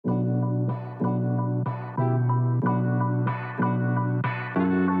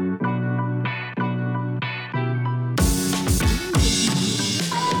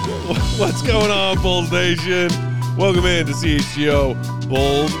What's going on, Bulls Nation? Welcome in to CHGO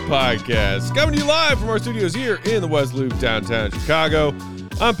Bulls Podcast. Coming to you live from our studios here in the West Loop, downtown Chicago.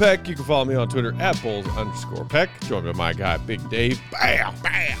 I'm Peck. You can follow me on Twitter at Bulls_Peck. Joined by my guy, Big Dave. Bam,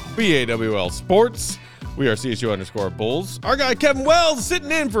 bam. BAWL Sports. We are CHGO_Bulls. Our guy, Kevin Wells,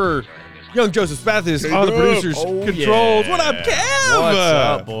 sitting in for young Joseph Spathis on the producer's controls. Yeah. What up, Kev? What's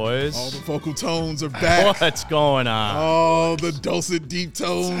up, boys? All the vocal tones are back. What's going on? All the dulcet, deep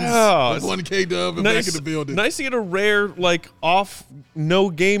tones. Oh, With 1K Dub and back in the building. Nice to get a rare, no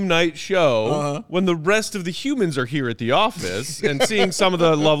game night show when the rest of the humans are here at the office and seeing some of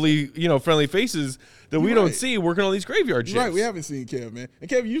the lovely, friendly faces that we don't see working on these graveyard shifts. Right, we haven't seen Kev, man. And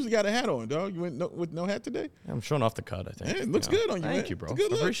Kev, you usually got a hat on, dog. You went with no hat today? I'm showing off the cut, I think. Man, it looks good on you, man. Thank you, bro. It's a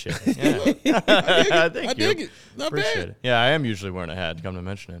good look. Appreciate it. Yeah. I dig it. Not Appreciate bad. it. Yeah, I am usually wearing a hat, come to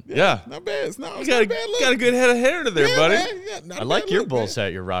mention it. Yeah. Not bad. It's not You a bad look. got a good head of hair to there, buddy. Man. Yeah, not I a like bad your look, Bulls man.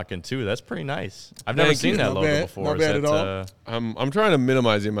 hat you're rocking, too. That's pretty nice. I've never Thank seen you. that Not logo bad. before. Not bad at all. I'm trying to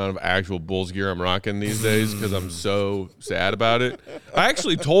minimize the amount of actual Bulls gear I'm rocking these days because I'm so sad about it. I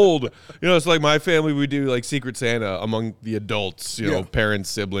actually told, it's like my family, we do like Secret Santa among the adults, parents,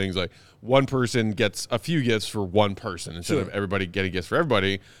 siblings, like one person gets a few gifts for one person instead of everybody getting gifts for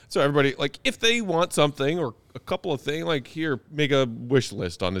everybody. So everybody, like if they want something or a couple of things, like here, make a wish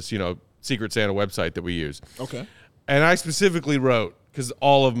list on this, Secret Santa website that we use. Okay. And I specifically wrote, because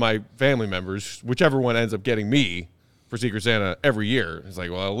all of my family members, whichever one ends up getting me for Secret Santa every year, it's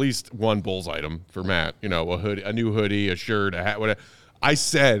like, well, at least one Bulls item for Matt. A hoodie, a new hoodie, a shirt, a hat, whatever. I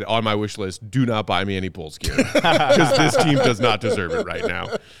said on my wish list, do not buy me any Bulls gear because this team does not deserve it right now.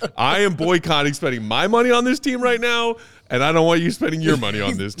 I am boycotting spending my money on this team right now, and I don't want you spending your money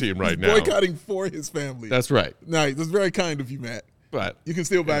on this team right now. Boycotting for his family. That's right. Nice. That's very kind of you, Matt. But You can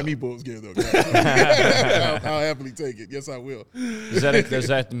still buy me Bulls gear, though, guys. I'll happily take it. Yes, I will. Does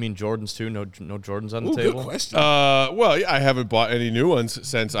that mean Jordans, too? No Jordans on the Ooh, table? good question. well, yeah, I haven't bought any new ones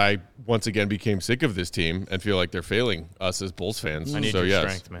since I once again became sick of this team and feel like they're failing us as Bulls fans. I need so, your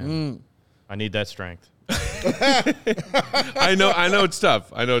strength, man. I need that strength. I know it's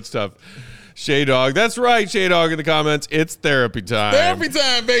tough. Shay Dog. That's right, Shay Dog in the comments. It's therapy time. Therapy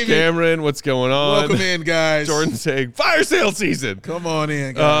time, baby. Cameron, what's going on? Welcome in, guys. Jordan saying, fire sale season. Come on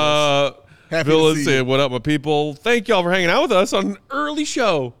in, guys. Happy to Villa see saying, you. what up, my people? Thank y'all for hanging out with us on an early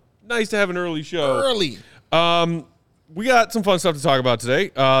show. Nice to have an early show. Early. We got some fun stuff to talk about today.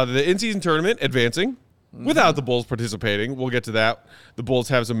 The in-season tournament advancing without the Bulls participating. We'll get to that. The Bulls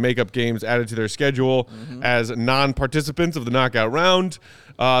have some makeup games added to their schedule as non-participants of the knockout round.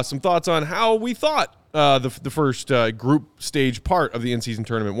 Some thoughts on how we thought the first group stage part of the in-season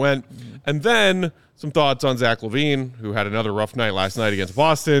tournament went. And then some thoughts on Zach LaVine, who had another rough night last night against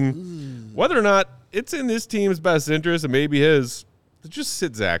Boston. Whether or not it's in this team's best interest and maybe his to just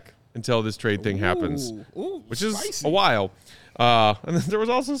sit Zach until this trade thing happens, which is spicy. a while. And then there was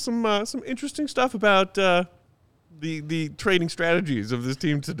also some interesting stuff about the trading strategies of this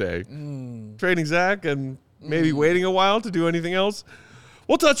team today. Trading Zach and maybe waiting a while to do anything else.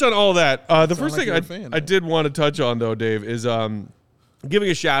 We'll touch on all that. The first like thing you're a fan, I did want to touch on, though, Dave, is giving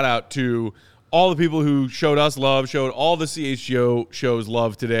a shout-out to all the people who showed us love, showed all the CHGO shows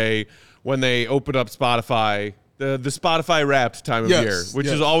love today when they opened up Spotify, the Spotify Wrapped time of year, which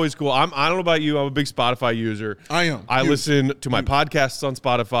is always cool. I don't know about you. I'm a big Spotify user. I am. I listen to my podcasts on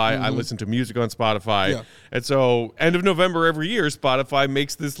Spotify. I listen to music on Spotify. Yeah. And so end of November every year, Spotify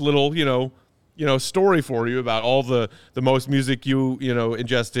makes this little, story for you about all the most music you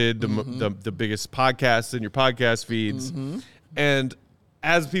ingested, the biggest podcasts in your podcast feeds. And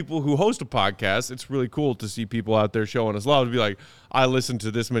as people who host a podcast, it's really cool to see people out there showing us love, to be like, I listened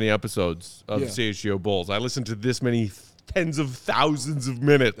to this many episodes of CHGO Bulls. I listened to this many tens of thousands of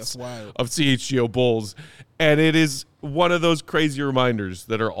minutes of CHGO Bulls. And it is one of those crazy reminders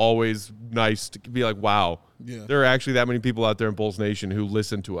that are always nice to be like, wow, there are actually that many people out there in Bulls Nation who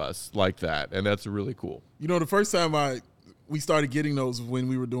listen to us like that. And that's really cool. The first time we started getting those when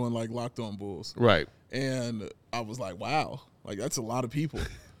we were doing like Locked On Bulls. Right. And I was like, wow, like that's a lot of people.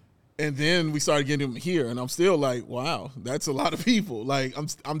 And then we started getting them here, and I'm still like, wow, that's a lot of people. Like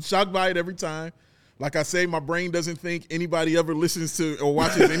I'm shocked by it every time. Like I say, my brain doesn't think anybody ever listens to or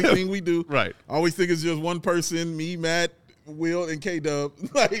watches anything we do. Right. I always think it's just one person, me, Matt, Will, and K-Dub.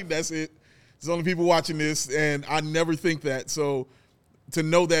 Like that's it. There's only people watching this, and I never think that. So to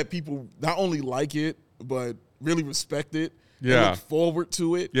know that people not only like it, but really respect it, and look forward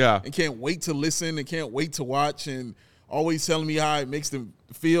to it, and can't wait to listen and can't wait to watch, and always telling me how it makes them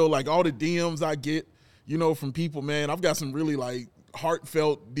feel. Like all the DMs I get, from people, man, I've got some really like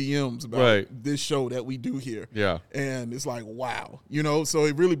heartfelt DMs about this show that we do here. Yeah. And it's like, wow, so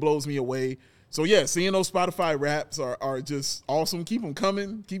it really blows me away. So, yeah, seeing those Spotify raps are just awesome. Keep them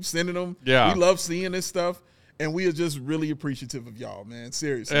coming. Keep sending them. Yeah. We love seeing this stuff. And we are just really appreciative of y'all, man.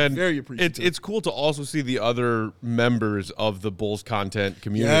 Seriously, and very appreciative. It's cool to also see the other members of the Bulls content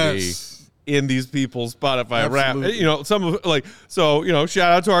community in these people's Spotify rap. Some of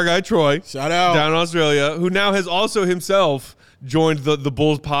shout out to our guy Troy. Shout out down in Australia, who now has also himself joined the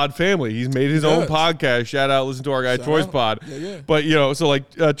Bulls Pod family. He's made his own podcast. Shout out, listen to our guy Troy's pod. Yeah. But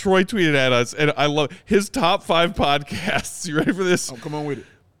Troy tweeted at us, and I love his top 5 podcasts. You ready for this? Oh, come on with it.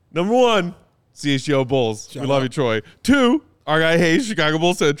 Number 1. CHGO Bulls. We love you, Troy. 2, our guy Hayes, Chicago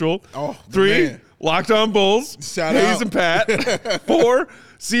Bulls Central. 3, Locked On Bulls. Shout Hayes out. and Pat. 4,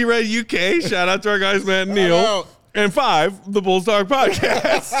 C-Red UK. Shout out to our guys Matt and Neil. Out. And 5, the Bulls Talk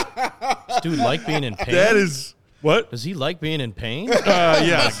Podcast. Does dude like being in pain? That is what? Does he like being in pain?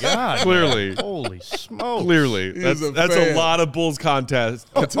 Yes. Oh my God, clearly. Man. Holy smokes. Clearly. That's a lot of Bulls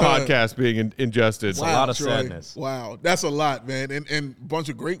podcast being ingested. It's a lot of sadness. Wow. That's a lot, man. And a bunch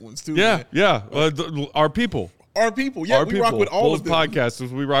of great ones, too. Yeah. Man. Our people. Our people. Yeah, we rock with all Bulls of them.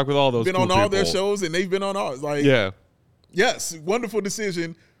 Podcasters. We rock with all those Been cool on all people. their shows, and they've been on ours. Yes, wonderful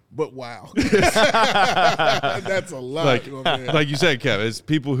decision. But wow, that's a lot. Like you said, Kev, it's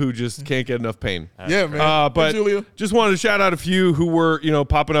people who just can't get enough pain. Yeah, man. But Julia, just wanted to shout out a few who were,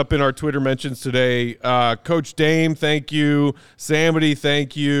 popping up in our Twitter mentions today. Coach Dame, thank you. Samity,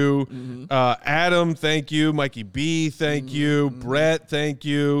 thank you. Adam, thank you. Mikey B, thank you. Brett, thank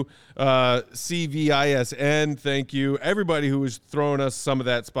you. CVISN, thank you. Everybody who was throwing us some of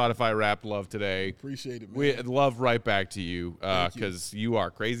that Spotify rap love today. Appreciate it, man. We love right back to you because you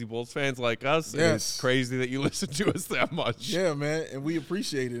are crazy Bulls fans like us. Yes. And it's crazy that you listen to us that much. Yeah, man. And we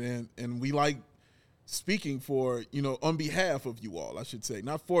appreciate it. And we like speaking for, on behalf of you all, I should say.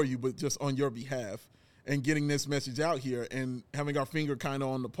 Not for you, but just on your behalf. And getting this message out here and having our finger kind of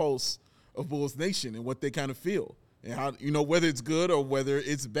on the pulse of Bulls Nation and what they kind of feel. And how, whether it's good or whether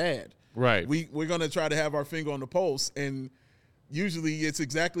it's bad. Right. We're going to try to have our finger on the pulse. And usually it's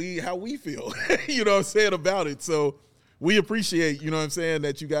exactly how we feel, about it. So we appreciate,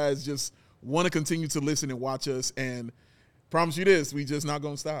 that you guys just want to continue to listen and watch us. And promise you this, we just not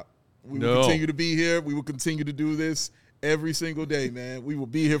going to stop. We will continue to be here. We will continue to do this every single day, man. We will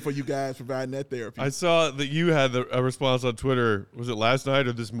be here for you guys providing that therapy. I saw that you had a response on Twitter. Was it last night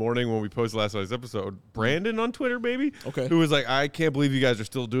or this morning when we posted last night's episode? Brandon on Twitter, maybe? Okay. Who was like, I can't believe you guys are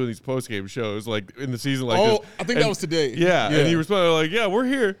still doing these post-game shows like in the season like this. I think that was today. Yeah. And he responded like, yeah, we're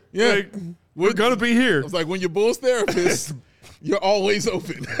here. Yeah. Like, we're going to be here. I was like, when you're Bulls therapist, you're always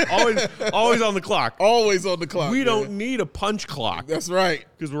open. always on the clock. Always on the clock. We don't need a punch clock. That's right.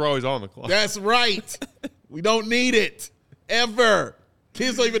 Because we're always on the clock. That's right. We don't need it. Ever.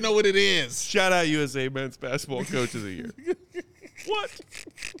 Kids don't even know what it is. Shout out USA Men's Basketball Coach of the Year. What?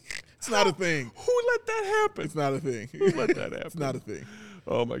 It's not a thing. Who let that happen? It's not a thing. Who let that happen? It's not a thing.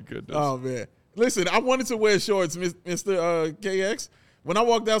 Oh, my goodness. Oh, man. Listen, I wanted to wear shorts, Mr. KX. When I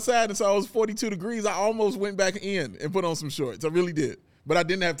walked outside and saw it was 42 degrees, I almost went back in and put on some shorts. I really did. But I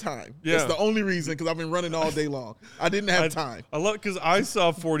didn't have time. Yeah. That's the only reason, because I've been running all day long. I didn't have time. I love because I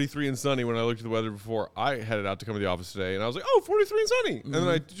saw 43 and sunny when I looked at the weather before I headed out to come to the office today, and I was like, oh, 43 and sunny. And then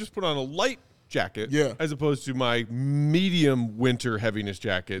I just put on a light jacket as opposed to my medium winter heaviness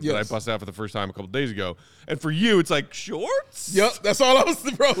jacket that I busted out for the first time a couple days ago. And for you, it's like shorts? Yep, that's all I was,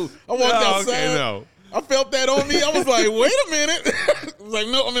 bro. I walked outside. Okay, no. I felt that on me. I was like, wait a minute. I was like,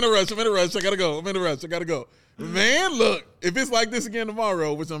 no, I'm in a rush. I got to go. I'm in a rush. I got to go. Man, look, if it's like this again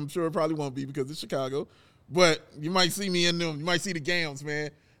tomorrow, which I'm sure it probably won't be because it's Chicago, but you might see me in them. You might see the gams, man.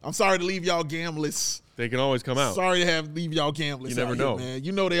 I'm sorry to leave y'all gamless. They can always come out. Sorry to leave y'all gamless. You never out know. Here, man.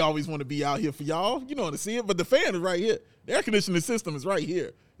 You know they always want to be out here for y'all. You know want to see it, but the fan is right here. The air conditioning system is right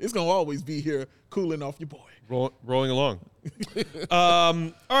here. It's going to always be here cooling off your boy. Rolling along.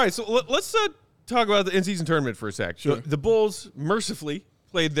 All right, so let's talk about the in-season tournament for a sec. Sure. The Bulls mercifully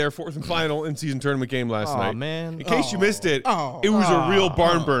played their fourth and final in-season tournament game last night. Oh, man. In case you missed it, it was a real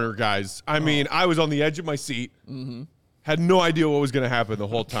barn burner, guys. I mean, I was on the edge of my seat. Had no idea what was going to happen the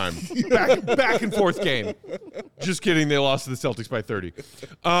whole time. Back and forth game. Just kidding. They lost to the Celtics by 30.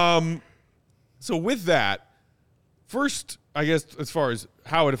 So with that, first, I guess, as far as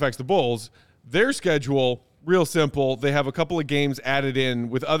how it affects the Bulls, their schedule, real simple. They have a couple of games added in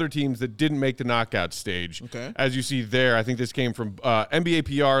with other teams that didn't make the knockout stage. Okay. As you see there, I think this came from NBA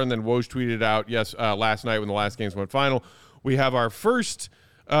PR, and then Woj tweeted it out, last night when the last games went final. We have our first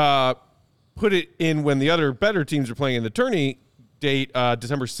put it in when the other better teams are playing in the tourney date,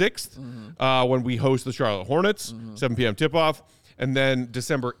 December 6th, when we host the Charlotte Hornets, 7 p.m. tip-off. And then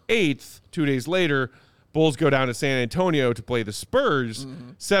December 8th, 2 days later, Bulls go down to San Antonio to play the Spurs,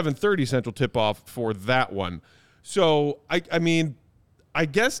 7:30 Central tip-off for that one. So, I mean, I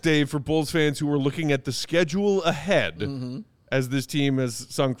guess, Dave, for Bulls fans who are looking at the schedule ahead, as this team has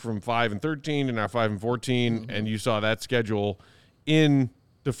sunk from 5-13 to now 5-14, and you saw that schedule in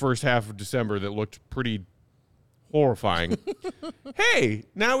the first half of December that looked pretty horrifying. Hey,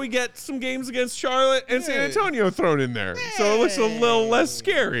 now we get some games against Charlotte and San Antonio thrown in there. So it looks a little less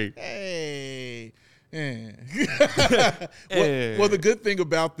scary. Hey. Well, the good thing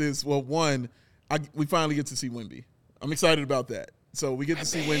about this, well, one, we finally get to see Wemby. I'm excited about that. So we get to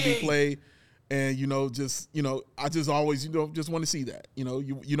see Wemby play, and I just always just want to see that. You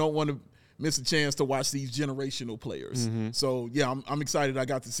don't want to miss a chance to watch these generational players. So yeah, I'm excited. I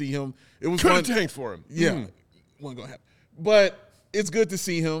got to see him. It was Couldn't tank for him. Yeah, wasn't gonna happen. But it's good to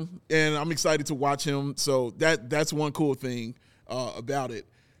see him, and I'm excited to watch him. So that's one cool thing about it.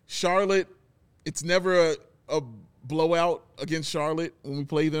 Charlotte. It's never a blowout against Charlotte when we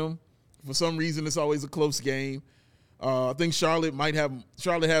play them. For some reason, it's always a close game. I think Charlotte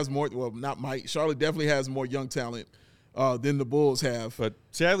has more. Well, not might. Charlotte definitely has more young talent than the Bulls have. But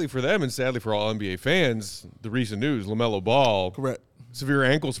sadly for them and sadly for all NBA fans, the recent news: LaMelo Ball, Correct. severe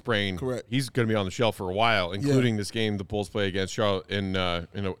ankle sprain. Correct. He's going to be on the shelf for a while, including this game the Bulls play against Charlotte in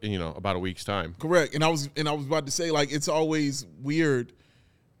about a week's time. Correct. And I was about to say, like, it's always weird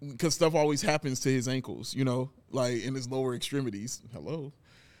because stuff always happens to his ankles, like in his lower extremities. Hello.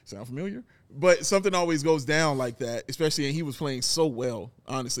 Sound familiar? But something always goes down like that, especially, and he was playing so well,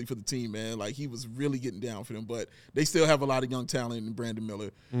 honestly, for the team, man. Like, he was really getting down for them. But they still have a lot of young talent in Brandon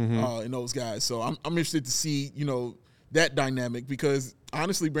Miller and those guys. So I'm interested to see, that dynamic because,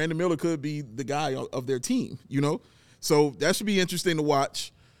 honestly, Brandon Miller could be the guy of their team, So that should be interesting to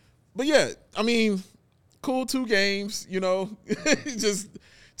watch. But, yeah, I mean, cool 2 games, just –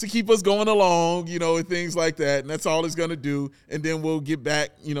 to keep us going along, and things like that. And that's all it's going to do. And then we'll get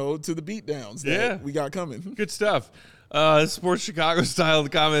back, to the beatdowns that we got coming. Good stuff. Sports Chicago style, the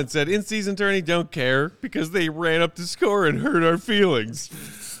comment said, in-season tourney don't care because they ran up to score and hurt our feelings.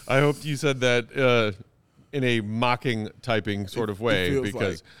 I hope you said that in a mocking typing sort of way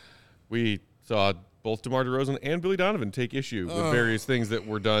because we saw both DeMar DeRozan and Billy Donovan take issue with various things that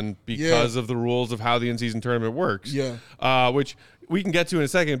were done because of the rules of how the in-season tournament works. Yeah. Which we can get to in a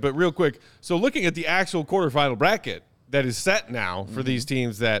second, but real quick. So looking at the actual quarterfinal bracket that is set now for these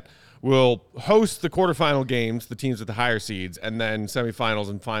teams that will host the quarterfinal games, the teams with the higher seeds, and then semifinals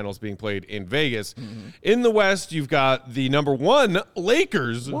and finals being played in Vegas. In the West, you've got the number 1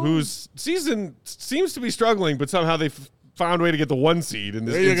 Lakers, whose season seems to be struggling, but somehow they've found a way to get the 1 seed in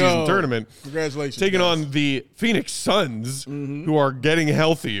this in-season tournament. Congratulations. Taking on the Phoenix Suns, who are getting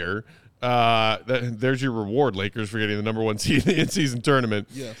healthier. There's your reward, Lakers, for getting the number 1 seed in the in-season tournament.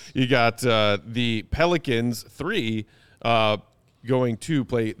 Yes. You got the Pelicans 3 going to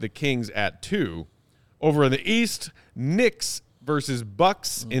play the Kings at 2. Over in the East, Knicks versus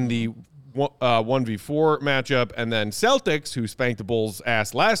Bucks in the 1v4 matchup, and then Celtics, who spanked the Bulls'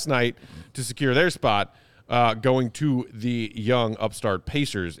 ass last night to secure their spot, going to the young upstart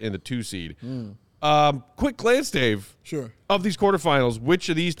Pacers in the 2 seed. Quick glance, Dave. Sure. Of these quarterfinals, which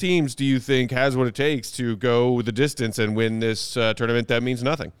of these teams do you think has what it takes to go the distance and win this tournament that means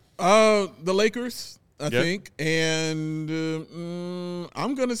nothing? The Lakers, I think, and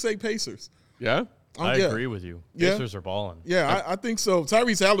I'm going to say Pacers. Yeah? I agree with you. Pacers are balling. Yeah, I think so.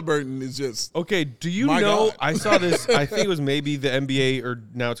 Tyrese Halliburton is just okay. Do you know? God. I saw this. I think it was maybe the NBA, or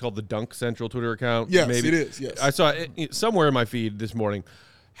now it's called the Dunk Central Twitter account. Yes, maybe. it is. Yes, I saw it somewhere in my feed this morning.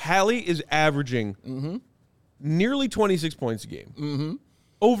 Hallie is averaging nearly 26 points a game,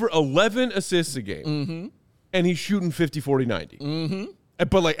 over 11 assists a game, and he's shooting 50, 40, 90.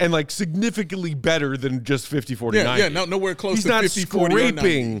 But significantly better than just 50, 40, 90. Yeah, nowhere close he's to 50, 40, 90. He's not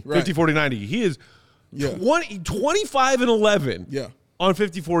scraping 50, 40, 90. He is 25 and 11 on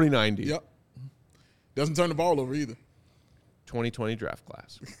 50, 40, 90. Yep. Doesn't turn the ball over either. 2020 draft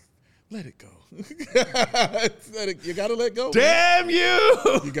class. Let it go. You got to let go. Damn man.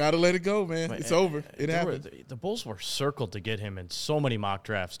 You got to let it go, man. It's over. It happened. The Bulls were circled to get him in so many mock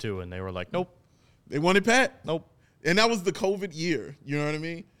drafts, too, and they were like, nope. They wanted Pat. Nope. And that was the COVID year. You know what I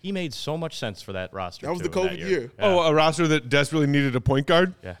mean? He made so much sense for that roster. That was the COVID year. Yeah. Oh, a roster that desperately needed a point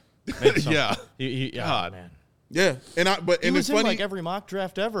guard? Yeah. Yeah. God, man. Yeah. And it's funny. In like every mock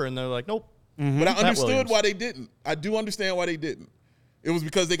draft ever, and they're like, nope. But I understood why they didn't. I do understand why they didn't. It was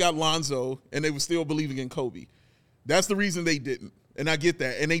because they got Lonzo and they were still believing in Kobe. That's the reason they didn't. And I get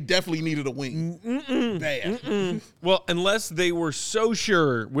that. And they definitely needed a wing. Bad. Well, unless they were so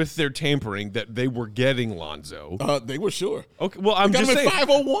sure with their tampering that they were getting Lonzo. They were sure. Okay, well, I'm They got just him saying. at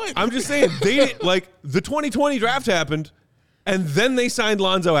 501. I'm just saying they like the 2020 draft happened, and then they signed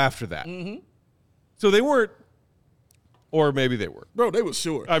Lonzo after that. So they weren't, or maybe they were. Bro, they were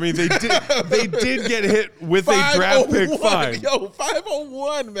sure. I mean, they did. They did get hit with a draft pick fine. Yo,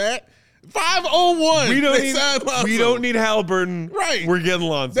 501, Matt. 501. We don't need Halliburton. Right. We're getting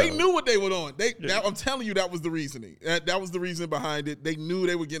Lonzo. They knew what they were on. I'm telling you, that was the reasoning. That was the reason behind it. They knew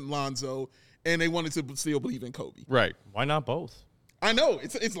they were getting Lonzo, and they wanted to still believe in Kobe. Right. Why not both? I know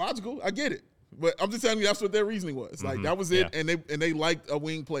it's logical. I get it, but I'm just telling you that's what their reasoning was. Like that was it, Yeah. and they liked a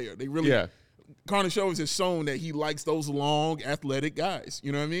wing player. They really. Yeah. Connor Shows has shown that he likes those long, athletic guys.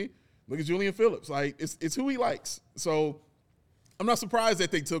 You know what I mean? Look at Julian Phillips. Like it's who he likes. So I'm not surprised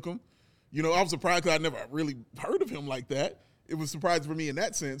that they took him. You know, I was surprised because I never really heard of him like that. It was surprising for me in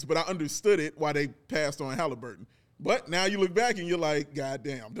that sense, but I understood it why they passed on Halliburton. But now you look back and you're like, God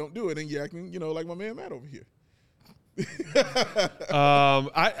damn, don't do it. And you're acting, like my man Matt over here.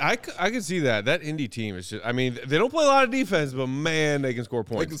 I can see that. That Indy team is just, I mean, they don't play a lot of defense, but man, they can score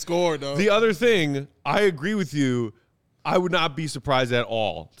points. They can score, though. The other thing, I agree with you. I would not be surprised at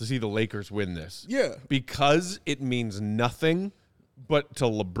all to see the Lakers win this. Yeah. Because it means nothing, but to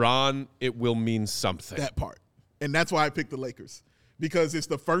LeBron, it will mean something. That part. And that's why I picked the Lakers. Because it's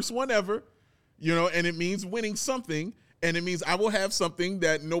the first one ever, and it means winning something, and it means I will have something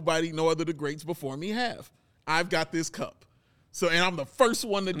that no other the greats before me have. I've got this cup. So, and I'm the first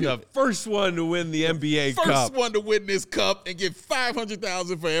one to do it. The first one to win the NBA Cup. First one to win this cup and get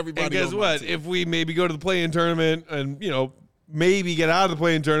 $500,000 for everybody. And guess what? If we maybe go to the play-in tournament and, maybe get out of the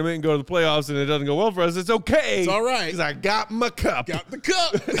play-in tournament and go to the playoffs and it doesn't go well for us, it's okay. It's all right. Because I got my cup. Got the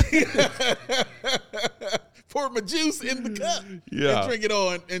cup. Pour my juice in the cup. Yeah. And drink it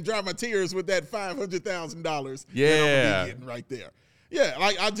on and dry my tears with that $500,000. Yeah. That I'm gonna be getting right there. Yeah,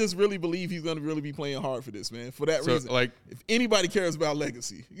 I just really believe he's going to really be playing hard for this, man. For that reason. Like, if anybody cares about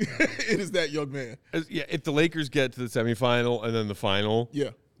legacy, it is that young man. Yeah, if the Lakers get to the semifinal and then the final, yeah,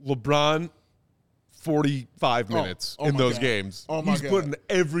 LeBron, 45 minutes in those games. Oh, my He's God. putting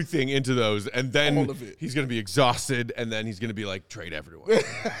everything into those, and then all of it. He's going to be exhausted, and then he's going to be like, trade everyone.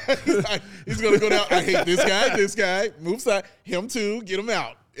 He's going to go down, I hate this guy, move side, him too, get him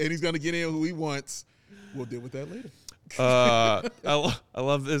out. And he's going to get in who he wants. We'll deal with that later. I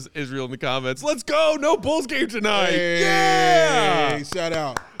love this Israel in the comments. Let's go. No Bulls game tonight. Hey, yeah. Shout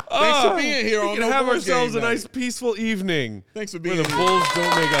out. Thanks for being here on We can No have Bulls ourselves game a nice night. peaceful evening. Thanks for being where the here. Bulls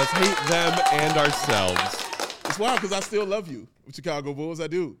don't make us hate them and ourselves. It's wild because I still love you with Chicago Bulls. I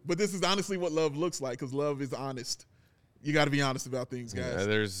do. But this is honestly what love looks like because love is honest. You got to be honest about things, guys. Yeah,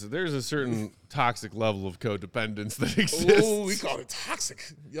 there's a certain toxic level of codependence that exists. Oh, we call it toxic.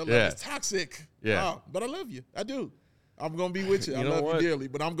 Your love is toxic. Yeah. Wow. But I love you. I do. I'm going to be with you. I know love what? you dearly,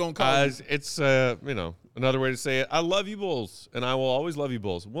 but I'm going to call you. It's another way to say it. I love you, Bulls, and I will always love you,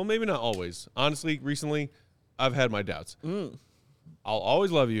 Bulls. Well, maybe not always. Honestly, recently, I've had my doubts. I'll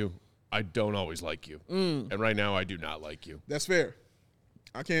always love you. I don't always like you. And right now, I do not like you. That's fair.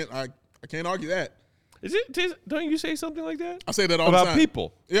 I can't argue that. Don't you say something like that? I say that all the time. About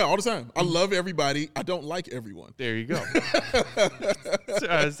people? Yeah, all the time. I love everybody. I don't like everyone. There you go.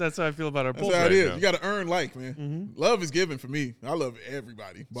 That's how I feel about our Bulls That's how right it is. now. You got to earn like, man. Love is given for me. I love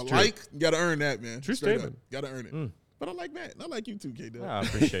everybody. But true. like, you got to earn that, man. True Straight statement. Got to earn it. But I like Matt. And I like you too, K-Dub. I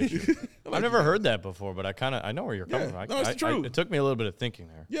appreciate you. I've never heard that before, but I know where you're coming from. No, it's true. It took me a little bit of thinking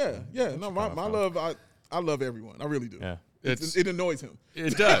there. Yeah. No, my love, I love everyone. I really do. Yeah. It annoys him.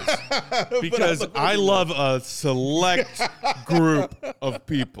 It does. Because I love a select group of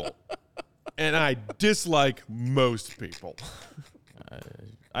people. And I dislike most people.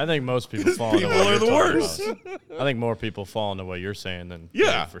 I think most people fall into People what are you're the talking worst. about. I think more people fall into what you're saying than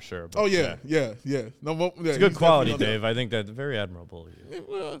Yeah. Dave, for sure. But Oh, yeah. No, It's good quality, Dave. I think that's very admirable of you.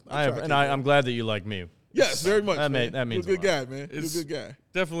 Well, I'm glad that you like me. Yes, very much. That man. means You're a good a lot. guy, man. It's- You're a good guy.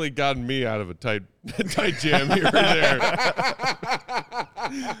 Definitely gotten me out of a tight jam here or there.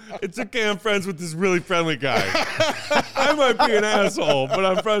 It's okay, I'm friends with this really friendly guy. I might be an asshole, but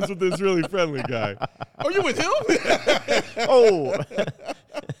I'm friends with this really friendly guy. Oh, you with him? Oh,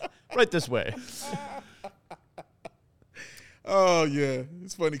 right this way. Oh, yeah.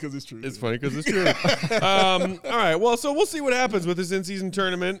 It's funny because it's true. It's funny because it's true. All right, well, so we'll see what happens with this in-season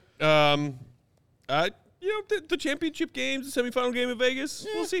tournament. The championship games, the semifinal game in Vegas.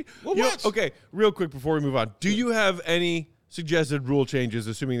 We'll see. We'll You know, watch. okay, real quick before we move on, do you have any suggested rule changes,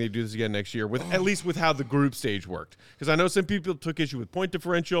 assuming they do this again next year, with at least with how the group stage worked? Because I know some people took issue with point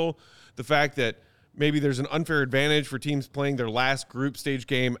differential, the fact that maybe there's an unfair advantage for teams playing their last group stage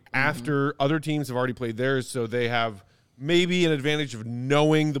game after other teams have already played theirs, so they have maybe an advantage of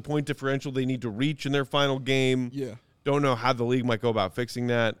knowing the point differential they need to reach in their final game. Yeah. Don't know how the league might go about fixing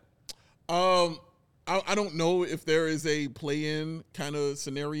that. I don't know if there is a play-in kind of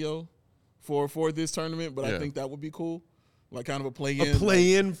scenario for this tournament, but I think that would be cool. Like kind of a play-in. A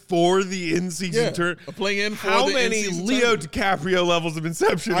play-in for the in-season tournament. A play-in for How the many in-season Leo tournament. DiCaprio levels of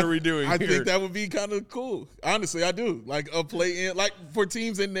Inception are we doing I here? think that would be kind of cool. Honestly, I do. Like a play-in, like for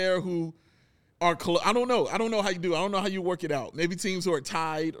teams in there who are I don't know. I don't know how you do. I don't know how you work it out. Maybe teams who are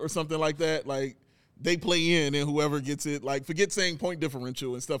tied or something like that, like they play in and whoever gets it, like forget saying point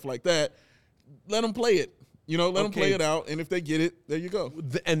differential and stuff like that. Let them play it. Let them play it out, and if they get it, there you go.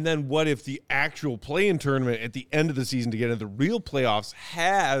 And then what if the actual play-in tournament at the end of the season to get into the real playoffs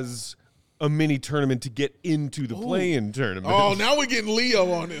has a mini tournament to get into the play-in tournament? Oh, now we're getting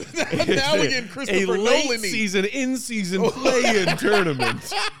Leo on it. Now we're getting Christopher a Nolan. late-season, in-season play-in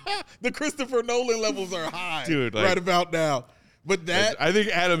tournament. The Christopher Nolan levels are high, dude. Right about now. But I think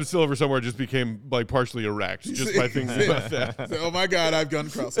Adam Silver somewhere just became like partially erect just by thinking about that. So, oh my God, I've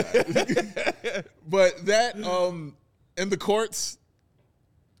gone cross-eyed. But that and the courts,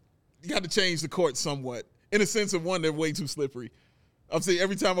 you got to change the courts somewhat in a sense of one, they're way too slippery. I'm saying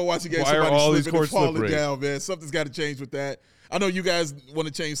every time I watch a game, Why are all these slipping and courts falling slippery? down, man. Something's got to change with that. I know you guys want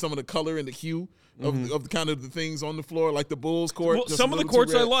to change some of the color and the hue of the kind of the things on the floor, like the Bulls court. Well, just some a of the little too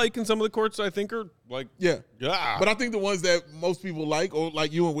courts I red. like, and some of the courts I think are like, Yeah. But I think the ones that most people like, or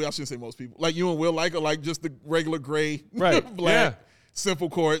like you and Will, I shouldn't say most people, like you and Will like, are like just the regular gray, Right. black, Yeah. simple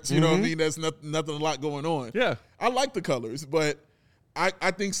courts. You know what I mean? There's nothing a lot going on. Yeah. I like the colors, but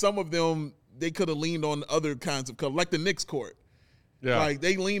I think some of them, they could have leaned on other kinds of color, like the Knicks court. yeah. Like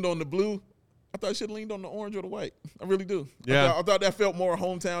they leaned on the blue. I thought I should have leaned on the orange or the white. I really do. Yeah. I thought that felt more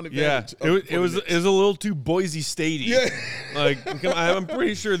hometown Yeah, advantage. it was a little too Boise Statey. Yeah. Like I'm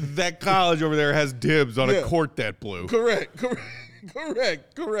pretty sure that college over there has dibs on a Yeah. court that blue. Correct.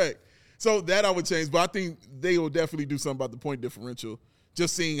 So that I would change, but I think they will definitely do something about the point differential.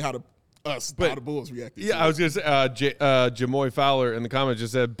 Just seeing how the Bulls reacted. Yeah, to I was gonna say Jamoy Fowler in the comments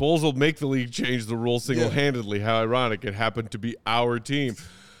just said Bulls will make the league change the rules single-handedly. How ironic! It happened to be our team.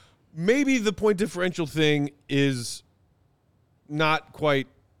 Maybe the point differential thing is not quite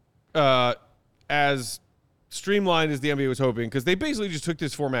as streamlined as the NBA was hoping, because they basically just took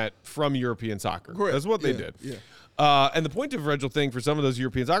this format from European soccer. Correct. That's what they Yeah, did. yeah. And the point differential thing for some of those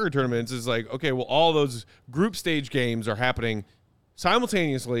European soccer tournaments is like, okay, well, all those group stage games are happening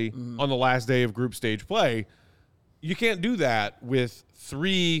simultaneously on the last day of group stage play. You can't do that with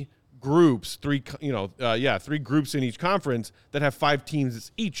three groups in each conference that have 5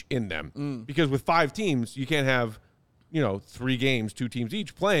 teams each in them. Because with 5 teams, you can't have, 3 games, 2 teams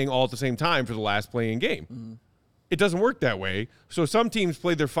each playing all at the same time for the last play-in game. It doesn't work that way. So some teams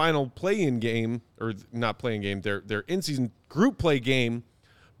played their final play-in game, or not play-in game, their in-season group play game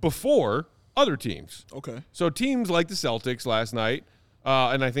before other teams. Okay. So teams like the Celtics last night,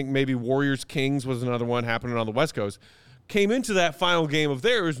 and I think maybe Warriors Kings was another one happening on the West Coast, came into that final game of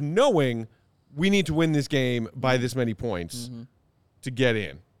theirs knowing we need to win this game by this many points to get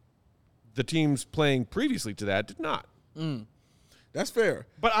in. The teams playing previously to that did not. That's fair.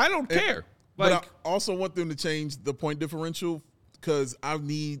 But I don't care. But I also want them to change the point differential because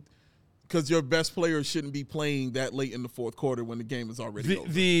your best players shouldn't be playing that late in the fourth quarter when the game is already over.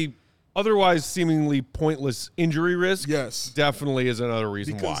 The otherwise seemingly pointless injury risk definitely is another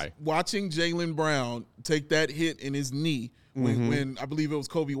reason why. Watching Jaylen Brown take that hit in his knee when I believe it was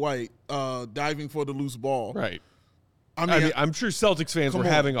Kobe White diving for the loose ball. Right. I mean, I'm sure Celtics fans were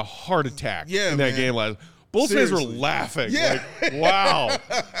having a heart attack in that game last. Bulls fans were laughing. Yeah. Like, wow,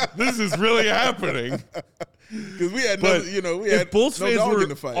 this is really happening. Because we had if Bulls no fans dog were in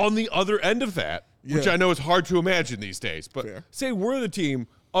the fight. on the other end of that, which I know is hard to imagine these days, but say we're the team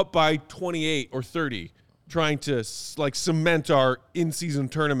up by 28 or 30 trying to like cement our in-season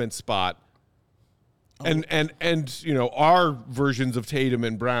tournament spot. And our versions of Tatum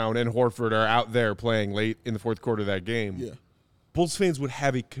and Brown and Horford are out there playing late in the fourth quarter of that game. Yeah. Bulls fans would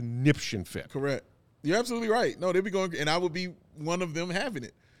have a conniption fit. Correct. You're absolutely right. No, they'd be going, and I would be one of them having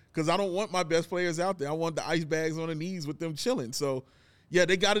it because I don't want my best players out there. I want the ice bags on the knees with them chilling. So, yeah,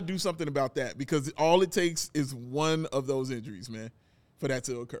 they got to do something about that because all it takes is one of those injuries, man, for that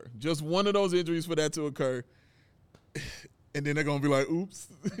to occur. Just one of those injuries for that to occur. And then they're going to be like, oops.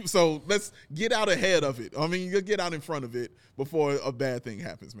 So let's get out ahead of it. I mean, you get out in front of it before a bad thing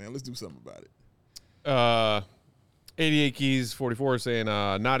happens, man. Let's do something about it. 88 Keys 44 saying,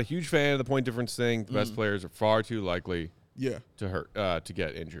 not a huge fan of the point difference thing. The best players are far too likely to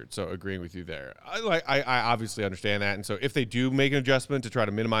get injured. So agreeing with you there. I obviously understand that. And so if they do make an adjustment to try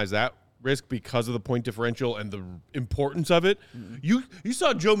to minimize that risk because of the point differential and the importance of it, you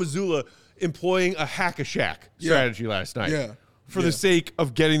saw Joe Mazzulla employing a hack-a-shack strategy last night. Yeah. For the sake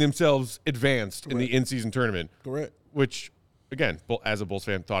of getting themselves advanced in the in-season tournament. Correct. Which, again, as a Bulls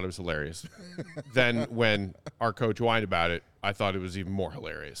fan, thought it was hilarious. Then when our coach whined about it, I thought it was even more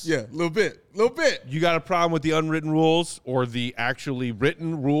hilarious. Yeah, a little bit. You got a problem with the unwritten rules or the actually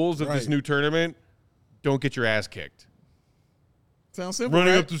written rules of this new tournament, don't get your ass kicked. Sounds simple,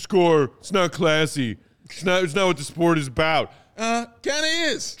 Running right? up the score, it's not classy. It's not what the sport is about. Kind of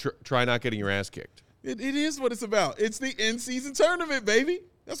is. Try not getting your ass kicked. It is what it's about. It's the in-season tournament, baby.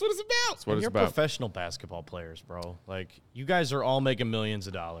 That's what it's about. That's what it's You're about. professional basketball players, bro. Like, you guys are all making millions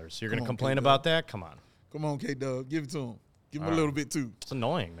of dollars. So you're going to complain about that? Come on. Come on, K-Dub. Give it to him. Give him a little bit, too. It's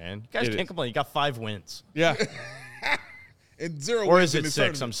annoying, man. You guys can't complain. You got 5 wins. Yeah. And 0 Or wins is in it this 6?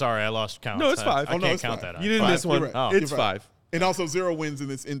 tournament. I'm sorry. I lost count. No, it's 5. I Oh, no, can't it's count 5. that. You didn't miss one. You're right. It's You're right. 5. And also 0 wins in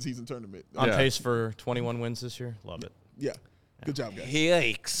this in-season tournament. On Yeah. pace for 21 wins this year. Love it. Yeah. Good job, guys.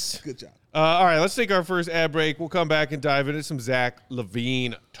 Yikes. Good job. All right, let's take our first ad break. We'll come back and dive into some Zach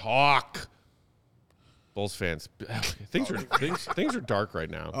LaVine talk. Bulls fans, things are dark right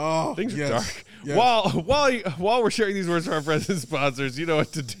now. Oh, things are yes. dark. Yes. While we're sharing these words from our friends and sponsors, you know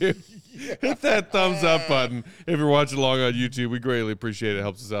what to do. Hit that thumbs up button if you're watching along on YouTube. We greatly appreciate it. It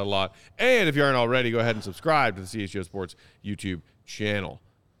helps us out a lot. And if you aren't already, go ahead and subscribe to the CHGO Sports YouTube channel.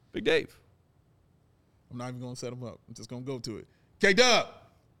 Big Dave. I'm not even going to set him up. I'm just going to go to it. K-Dub.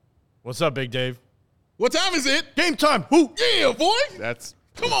 What's up, Big Dave? What time is it? Game time. Who? Yeah, boy. That's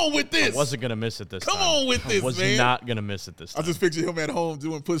Come on with this. I wasn't going to miss it this Come time. on with this, I was man. not going to miss it this I time. just picture him at home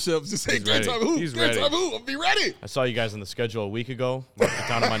doing push-ups. Just saying, ready. game time who? He's Game ready. time who? I'll be ready. I saw you guys on the schedule a week ago. Marked it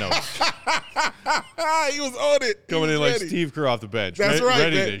down in my notes. He was on it. He coming was in like ready. Steve Kerr off the bench. That's right,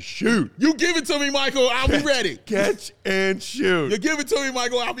 Ready man. to shoot. You give it to me, Michael. I'll be ready. Catch and shoot. You give it to me,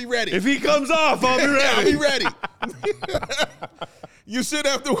 Michael. I'll be ready. If he comes off, I'll be ready. I'll be ready. You shouldn't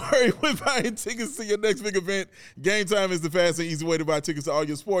have to worry with buying tickets to your next big event. Game Time is the fast and easy way to buy tickets to all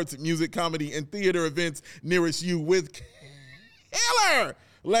your sports, music, comedy, and theater events nearest you with killer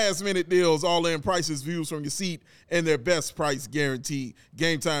last-minute deals, all-in prices, views from your seat, and their best price guarantee.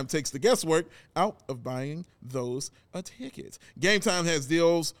 Game Time takes the guesswork out of buying those tickets. Game Time has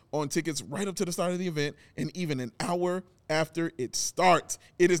deals on tickets right up to the start of the event and even an hour after it starts.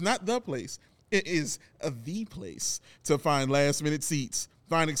 It is not the place. It is the place to find last-minute seats.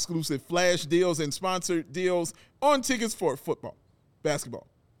 Find exclusive flash deals and sponsored deals on tickets for football, basketball,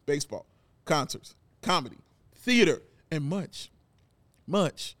 baseball, concerts, comedy, theater, and much,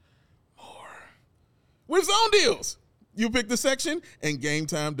 much more. With zone deals, you pick the section, and Game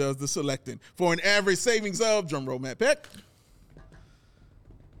Time does the selecting. For an average savings of, drumroll Matt Peck,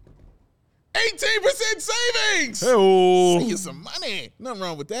 18% savings! Hey-o. Save you some money. Nothing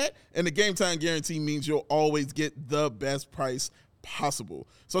wrong with that. And the Game Time guarantee means you'll always get the best price possible.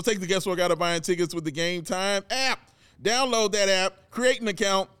 So take the guesswork out of buying tickets with the Game Time app. Download that app, create an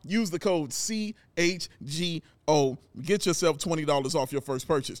account, use the code CHGO. Get yourself $20 off your first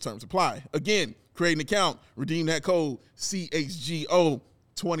purchase. Terms apply. Again, create an account, redeem that code CHGO.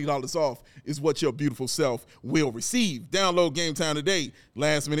 $20 off is what your beautiful self will receive. Download Game Time today.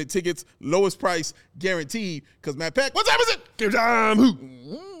 Last minute tickets, lowest price guaranteed. Because Matt Peck, what time is it? Game time.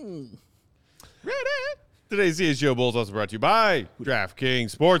 Ready. Today's CHGO Bulls also brought to you by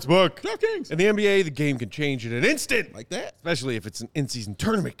DraftKings Sportsbook. DraftKings. In the NBA, the game can change in an instant. Like that. Especially if it's an in-season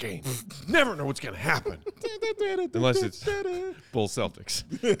tournament game. Never know what's going to happen. Unless it's Bulls Celtics.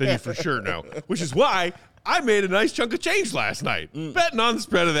 Then you for sure know. Which is why I made a nice chunk of change last night. Betting on the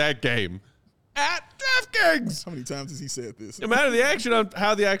spread of that game at DraftKings. How many times has he said this? No matter the action on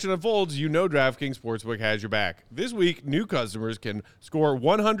how the action unfolds, you know DraftKings Sportsbook has your back. This week, new customers can score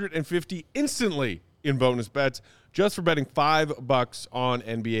 $150 instantly in bonus bets just for betting $5 on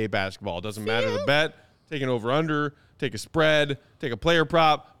NBA basketball. It doesn't matter the bet. Take an over/under, take a spread, take a player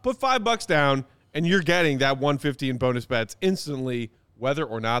prop, put $5 down, and you're getting that $150 in bonus bets instantly, whether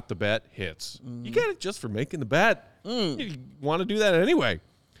or not the bet hits. You get it just for making the bet. You want to do that anyway.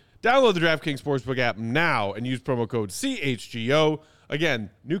 Download the DraftKings Sportsbook app now and use promo code CHGO.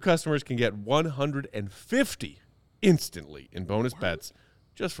 Again, new customers can get $150 instantly in bonus bets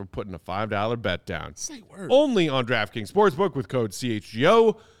just for putting a $5 bet down. Say word. Only on DraftKings Sportsbook with code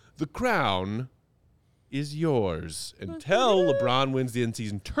CHGO. The crown is yours until LeBron wins the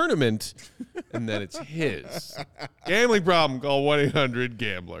in-season tournament, and then it's his. Gambling problem, call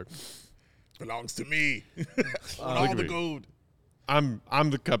 1-800-GAMBLER. Belongs to me. On all the gold. I'm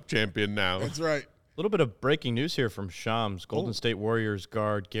the cup champion now. That's right. little bit of breaking news here from Shams. Golden State Warriors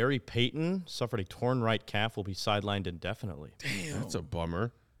guard Gary Payton suffered a torn right calf, will be sidelined indefinitely. Damn. That's a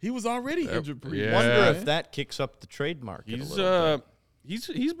bummer. He was already injured. Yeah. Wonder if that kicks up the trade market a little bit.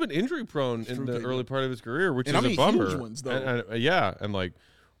 He's been injury prone in the early part of his career, which is a bummer. Huge ones, though. And like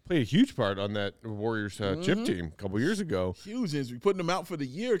played a huge part on that Warriors chip team a couple years ago. Huge injury, putting him out for the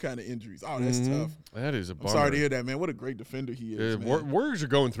year kind of injuries. Oh, that's tough. That is a bummer. I'm sorry to hear that, man. What a great defender he is, man. Warriors are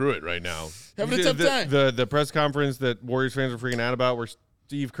going through it right now. Having a tough time. The press conference that Warriors fans are freaking out about where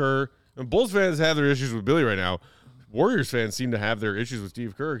Steve Kerr and Bulls fans have their issues with Billy right now. Warriors fans seem to have their issues with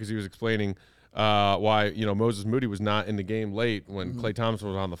Steve Kerr because he was explaining why Moses Moody was not in the game late when Klay Thompson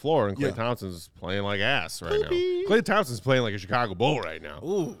was on the floor, and Klay Thompson's playing like ass right now. Klay Thompson's playing like a Chicago Bull right now.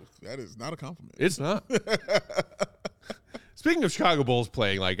 Ooh, that is not a compliment. It's not. Speaking of Chicago Bulls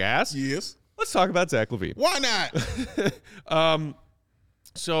playing like ass, yes, let's talk about Zach LaVine. Why not?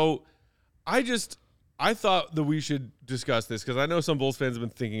 So I thought that we should discuss this because I know some Bulls fans have been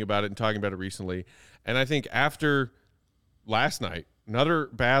thinking about it and talking about it recently, and I think after last night, another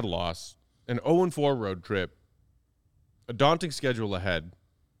bad loss, an 0-4 road trip, a daunting schedule ahead,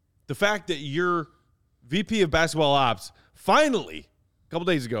 the fact that your VP of basketball ops finally, a couple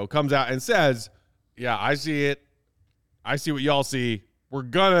days ago, comes out and says, yeah, I see it. I see what y'all see. We're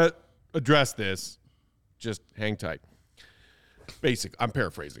going to address this. Just hang tight. I'm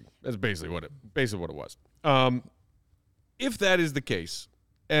paraphrasing. That's basically what it was. If that is the case,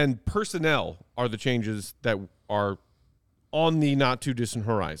 and personnel are the changes that are on the not too distant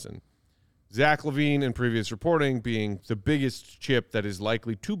horizon, Zach LaVine in previous reporting being the biggest chip that is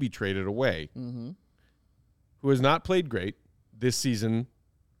likely to be traded away, who has not played great this season,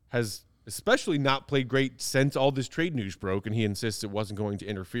 has especially not played great since all this trade news broke, and he insists it wasn't going to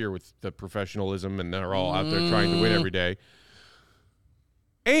interfere with the professionalism, and they're all out there trying to win every day.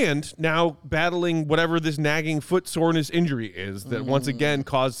 And now battling whatever this nagging foot soreness injury is that once again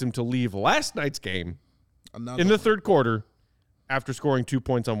caused him to leave last night's game in the third quarter after scoring 2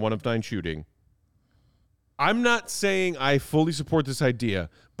 points on 1 of 9 shooting. I'm not saying I fully support this idea,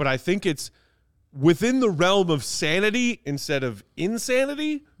 but I think it's within the realm of sanity instead of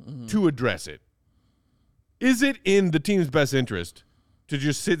insanity to address it. Is it in the team's best interest to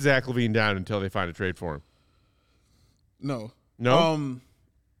just sit Zach LaVine down until they find a trade for him? No.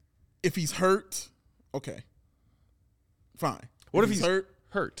 If he's hurt, okay, fine. What if he's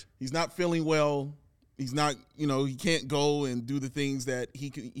hurt? He's not feeling well. He's not, he can't go and do the things that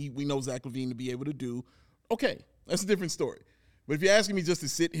we know Zach LaVine to be able to do. Okay, that's a different story. But if you're asking me just to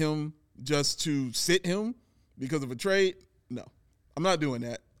sit him because of a trade, no, I'm not doing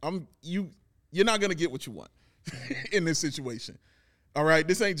that. You're not going to get what you want in this situation. All right,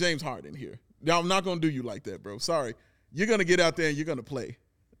 this ain't James Harden here. Now, I'm not going to do you like that, bro. Sorry. You're going to get out there and you're going to play.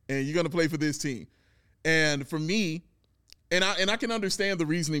 And you're going to play for this team. And for me, and I can understand the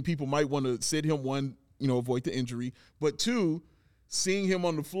reasoning people might want to sit him, one, avoid the injury, but two, seeing him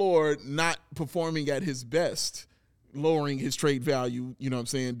on the floor not performing at his best, lowering his trade value,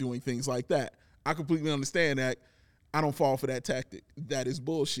 doing things like that. I completely understand that. I don't fall for that tactic. That is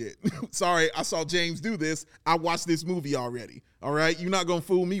bullshit. Sorry, I saw James do this. I watched this movie already. All right? You're not going to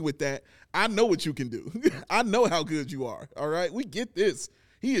fool me with that. I know what you can do. I know how good you are. All right? We get this.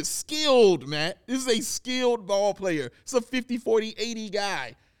 He is skilled, Matt. This is a skilled ball player. It's a 50, 40, 80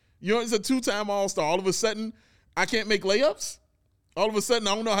 guy. It's a 2-time All-Star. All of a sudden, I can't make layups. All of a sudden,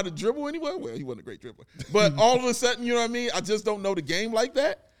 I don't know how to dribble anywhere. Well, he wasn't a great dribbler. But all of a sudden, you know what I mean? I just don't know the game like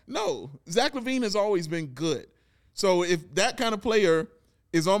that. No. Zach LaVine has always been good. So if that kind of player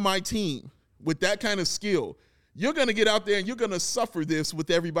is on my team with that kind of skill, you're going to get out there and you're going to suffer this with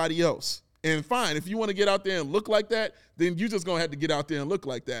everybody else. And fine, if you want to get out there and look like that, then you're just going to have to get out there and look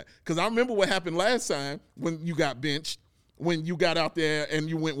like that. Because I remember what happened last time when you got benched, when you got out there and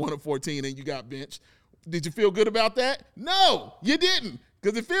you went 1 of 14 and you got benched. Did you feel good about that? No, you didn't.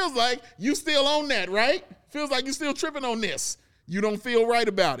 Because it feels like you still on that, right? Feels like you're still tripping on this. You don't feel right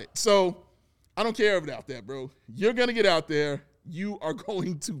about it. So I don't care about that, bro. You're going to get out there. You are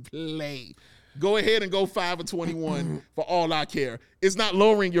going to play. Go ahead and go 5 of 21 for all I care. It's not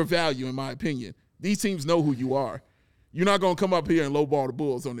lowering your value, in my opinion. These teams know who you are. You're not going to come up here and lowball the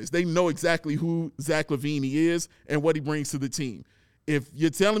Bulls on this. They know exactly who Zach LaVine is and what he brings to the team. If you're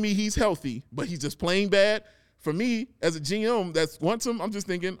telling me he's healthy, but he's just playing bad, for me, as a GM that wants him, I'm just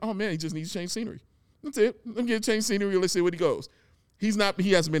thinking, oh, man, he just needs to change scenery. That's it. Let me get change scenery. Let's see where he goes. He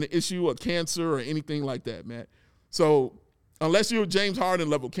hasn't been an issue or cancer or anything like that, Matt. So unless you're James Harden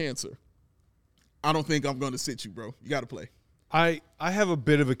level cancer, I don't think I'm going to sit you, bro. You got to play. I have a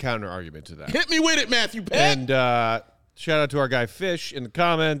bit of a counter argument to that. Hit me with it, Matthew Pat. And Shout out to our guy Fish in the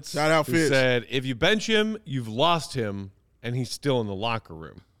comments. Shout out who Fish. Said, if you bench him, you've lost him, and he's still in the locker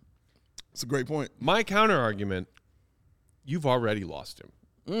room. It's a great point. My counter argument, you've already lost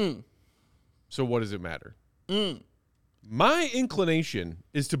him. So what does it matter? My inclination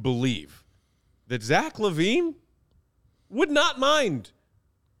is to believe that Zach LaVine would not mind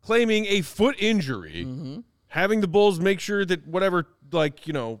claiming a foot injury, having the Bulls make sure that whatever,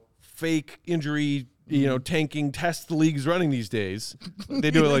 fake injury, tanking test the league's running these days.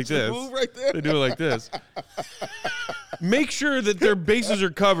 They do it like this. Move right there. They do it like this. Make sure that their bases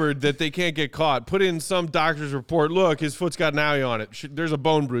are covered, that they can't get caught. Put in some doctor's report. Look, his foot's got an owie on it. There's a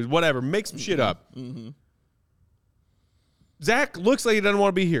bone bruise. Whatever. Make some shit up. Zach looks like he doesn't want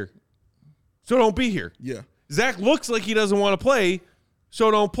to be here. So don't be here. Yeah. Zach looks like he doesn't want to play. So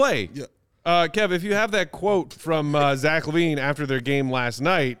don't play. Yeah. Kev, if you have that quote from Zach LaVine after their game last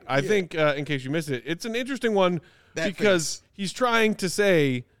night, I think, in case you missed it, it's an interesting one because he's trying to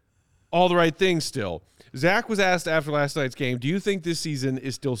say all the right things still. Zach was asked after last night's game, do you think this season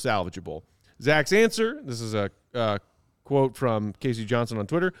is still salvageable? Zach's answer, this is a quote from Casey Johnson on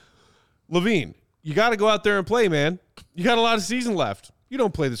Twitter, LaVine, you got to go out there and play, man. You got a lot of season left. You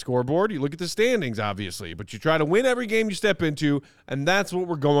don't play the scoreboard. You look at the standings, obviously, but you try to win every game you step into, and that's what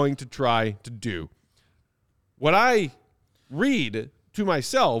we're going to try to do. What I read to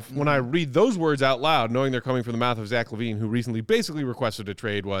myself when I read those words out loud, knowing they're coming from the mouth of Zach LaVine, who recently basically requested a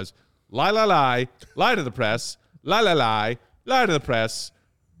trade, was lie to the press, lie to the press,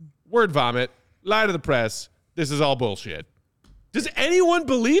 word vomit, lie to the press. This is all bullshit. Does anyone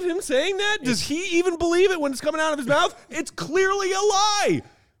believe him saying that? Does he even believe it when it's coming out of his mouth? It's clearly a lie.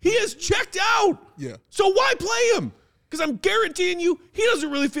 He is checked out. Yeah. So why play him? Because I'm guaranteeing you, he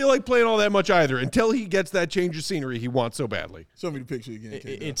doesn't really feel like playing all that much either until he gets that change of scenery he wants so badly. Show me the picture again.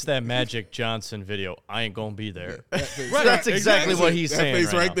 It's that Magic Johnson video. I ain't going to be there. That face. Right, That's exactly what he's saying. That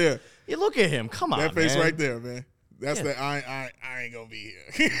face right there. You look at him. Come on, That face man. right there, man. That's the I ain't gonna be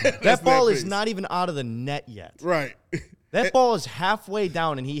here. That ball face. is not even out of the net yet. Right. That ball is halfway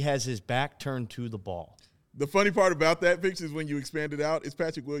down, and he has his back turned to the ball. The funny part about that picture is when you expand it out, it's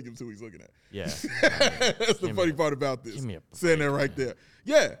Patrick Williams who he's looking at. Yeah. That's the funny part about this. Give me a Sitting there right there.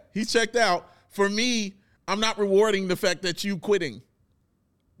 Yeah, he's checked out. For me, I'm not rewarding the fact that you quitting.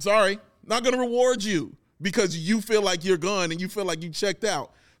 Sorry, not going to reward you because you feel like you're gone and you feel like you checked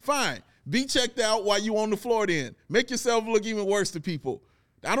out. Fine. Be checked out while you on the floor then. Make yourself look even worse to people.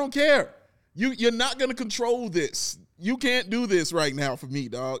 I don't care. You're not going to control this. You can't do this right now for me,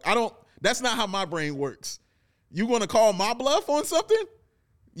 dog. That's not how my brain works. You want to call my bluff on something?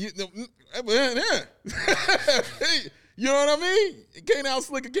 You know what I mean? You can't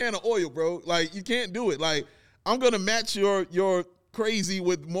outslick a can of oil, bro. Like, you can't do it. Like, I'm going to match your crazy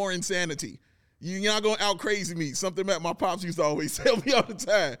with more insanity. You're not going to out crazy me. Something that my pops used to always tell me all the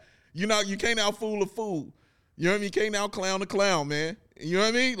time. You can't out fool a fool. You know what I mean? You can't out clown a clown, man. You know what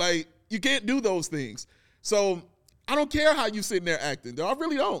I mean? Like, you can't do those things. So I don't care how you sitting there acting, though. I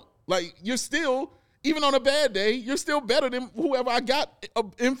really don't. Like, you're still, even on a bad day, you're still better than whoever I got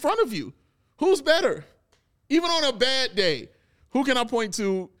in front of you. Who's better? Even on a bad day, who can I point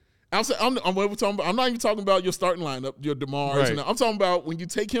to? I'm not even talking about your starting lineup, your DeMars. Right. I'm talking about when you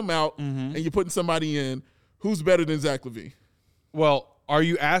take him out and you're putting somebody in, who's better than Zach LaVine? Well, are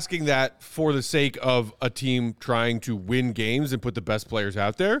you asking that for the sake of a team trying to win games and put the best players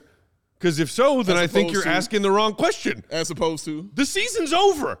out there? Because if so, then I think you're asking the wrong question. As opposed to? The season's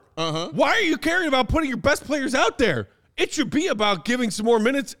over. Why are you caring about putting your best players out there? It should be about giving some more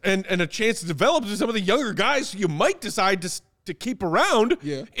minutes and a chance to develop to some of the younger guys who you might decide to keep around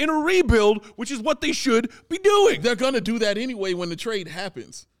in a rebuild, which is what they should be doing. They're going to do that anyway when the trade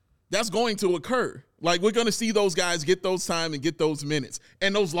happens. That's going to occur. Like, we're going to see those guys get those time and get those minutes.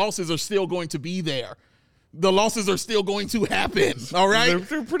 And those losses are still going to be there. The losses are still going to happen, all right?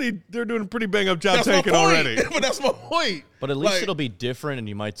 They're doing a pretty bang-up job taking already. But that's my point. But at least it'll be different, and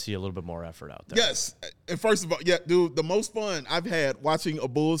you might see a little bit more effort out there. Yes. And first of all, dude, the most fun I've had watching a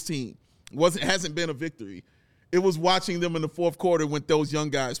Bulls team hasn't been a victory. It was watching them in the fourth quarter with those young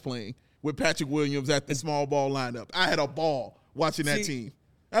guys playing with Patrick Williams at the small ball lineup. I had a ball watching that team.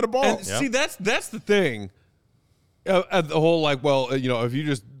 I had a ball. See, that's the thing. The whole if you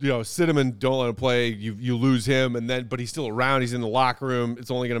just sit him and don't let him play, you lose him, but he's still around. He's in the locker room. It's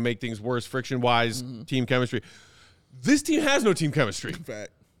only going to make things worse, friction wise, team chemistry. This team has no team chemistry. In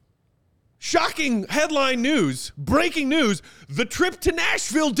fact, shocking headline news, breaking news: the trip to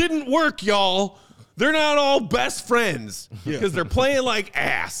Nashville didn't work, y'all. They're not all best friends because they're playing like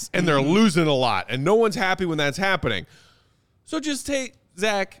ass and they're losing a lot, and no one's happy when that's happening. So just take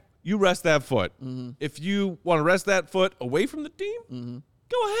Zach. you rest that foot. Mm-hmm. If you want to rest that foot away from the team,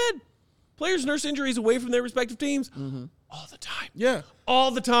 go ahead. Players nurse injuries away from their respective teams all the time. Yeah.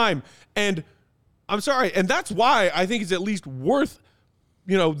 All the time. And I'm sorry. And that's why I think it's at least worth,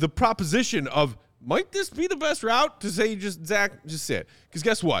 the proposition of, might this be the best route to say Zach, just sit? Because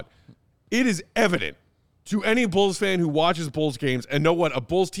guess what? It is evident to any Bulls fan who watches Bulls games and know what a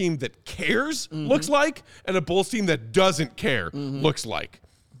Bulls team that cares looks like and a Bulls team that doesn't care looks like.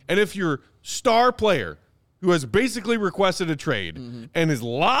 And if your star player who has basically requested a trade and is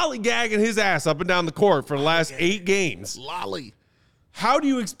lollygagging his ass up and down the court for the last 8 games. Lolly. How do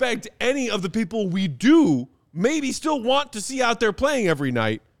you expect any of the people we do maybe still want to see out there playing every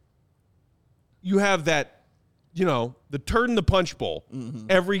night? You have that, the turd in the punch bowl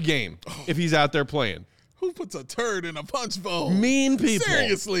every game if he's out there playing. Who puts a turd in a punch bowl? Mean people.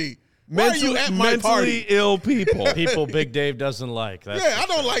 Seriously. Why are you at my mentally party? ill people. People Big Dave doesn't like. That's Yeah, I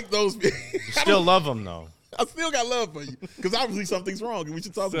don't like those people. Still love them, though. I still got love for you because obviously something's wrong and we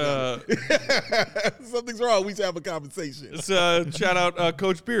should talk about it. Something's wrong. We should have a conversation. Let's shout out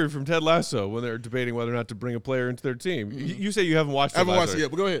Coach Beard from Ted Lasso when they're debating whether or not to bring a player into their team. You say you haven't watched it. I haven't watched it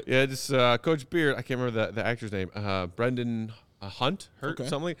yet, but go ahead. Yeah, just Coach Beard. I can't remember the actor's name. Brendan Hurt,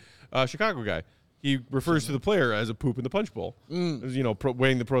 something. Chicago guy. He refers to the player as a poop in the punch bowl.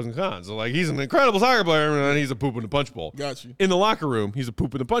 Weighing the pros and cons. So, he's an incredible soccer player, and he's a poop in the punch bowl. Got you. In the locker room, he's a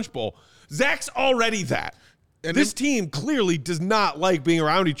poop in the punch bowl. Zach's already that. And this team clearly does not like being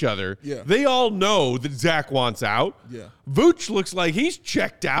around each other. Yeah. They all know that Zach wants out. Yeah. Vooch looks like he's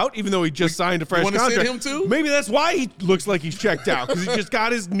checked out, even though he just signed a fresh contract. Sit him too? Maybe that's why he looks like he's checked out, because he just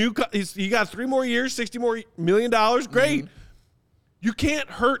got his new. He got 3 more years, $60 million. Great. You can't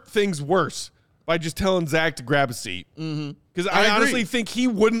hurt things worse by just telling Zach to grab a seat. Because I honestly think he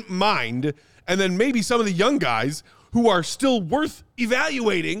wouldn't mind. And then maybe some of the young guys who are still worth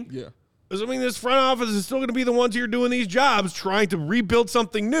evaluating. Yeah. I mean, this front office is still going to be the ones here doing these jobs, trying to rebuild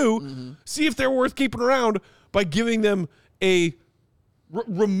something new. See if they're worth keeping around by giving them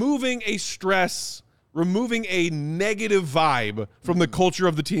removing a stress, removing a negative vibe from the culture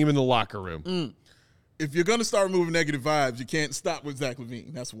of the team in the locker room. If you're going to start removing negative vibes, you can't stop with Zach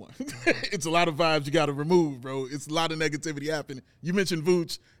LaVine. That's one. It's a lot of vibes you got to remove, bro. It's a lot of negativity happening. You mentioned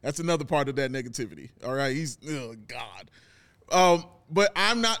Vooch. That's another part of that negativity. All right? He's, oh, God. But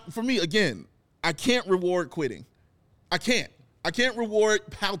I'm not, for me, again, I can't reward quitting. I can't. I can't reward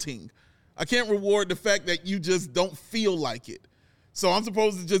pouting. I can't reward the fact that you just don't feel like it. So I'm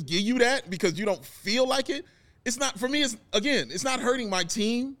supposed to just give you that because you don't feel like it? It's not, for me, it's not hurting my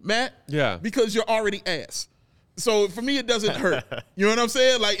team, Matt. Yeah. Because you're already ass. So for me, it doesn't hurt. You know what I'm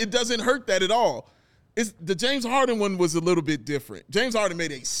saying? Like, it doesn't hurt that at all. The James Harden one was a little bit different. James Harden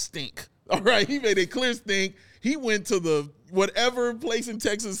made a stink. All right? He made a clear stink. He went to the whatever place in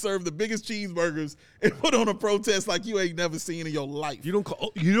Texas served the biggest cheeseburgers and put on a protest like you ain't never seen in your life. You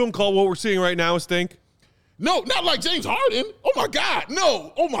don't call what we're seeing right now a stink? No, not like James Harden. Oh, my God,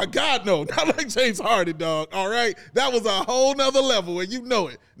 no. Oh, my God, no. Not like James Harden, dog, all right? That was a whole nother level, and you know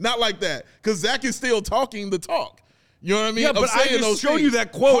it. Not like that, because Zach is still talking the talk. You know what I mean? Yeah, but I just showed you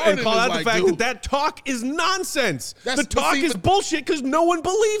that quote and called out the fact that talk is nonsense. The talk is bullshit because no one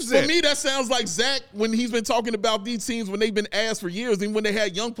believes it. For me, that sounds like Zach when he's been talking about these teams when they've been ass for years and when they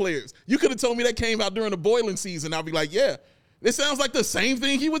had young players. You could have told me that came out during the boiling season. I'd be like, yeah. It sounds like the same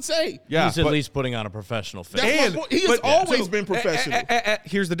thing he would say. Yeah, he's at least putting on a professional face. He has always been professional.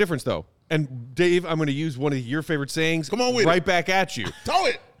 Here's the difference, though. And, Dave, I'm going to use one of your favorite sayings. Come on with right back at you. Throw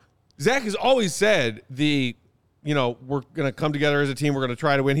it. Zach has always said we're going to come together as a team. We're going to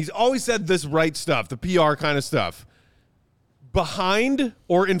try to win. He's always said this right stuff, the PR kind of stuff. Behind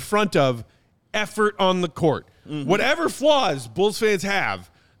or in front of effort on the court. Whatever flaws Bulls fans have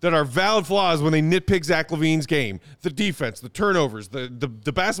that are valid flaws when they nitpick Zach LaVine's game, the defense, the turnovers, the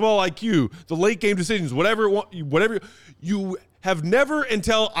basketball IQ, the late game decisions, whatever you have never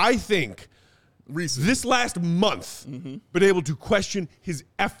until I think recently, this last month, been able to question his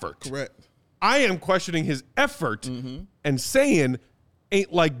effort. Correct. I am questioning his effort and saying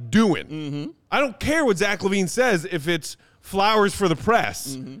ain't like doing. I don't care what Zach LaVine says if it's flowers for the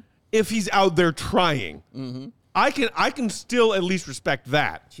press, if he's out there trying. I can still at least respect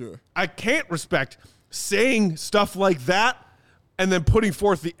that. Sure. I can't respect saying stuff like that and then putting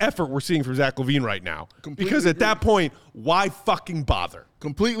forth the effort we're seeing from Zach LaVine right now. Because at that point, why fucking bother?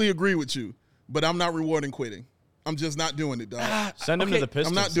 Completely agree with you, but I'm not rewarding quitting. I'm just not doing it, dog. Send him to the Pistons.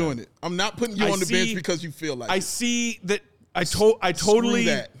 I'm not doing it. I'm not putting you on the bench because you feel like it. I see that. I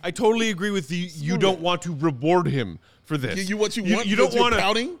totally agree with you. You don't want to reward him for this. You don't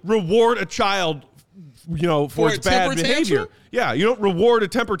want to reward a child for its bad behavior. Tantrum? Yeah, you don't reward a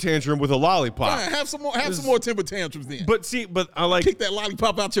temper tantrum with a lollipop. Fine, have some more temper tantrums then. But I like kick that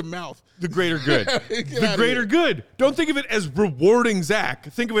lollipop out your mouth. The greater good. The greater good. Don't think of it as rewarding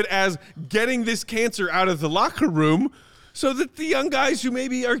Zach. Think of it as getting this cancer out of the locker room so that the young guys who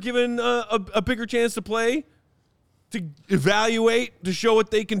maybe are given a bigger chance to play, to evaluate, to show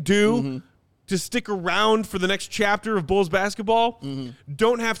what they can do, to stick around for the next chapter of Bulls basketball,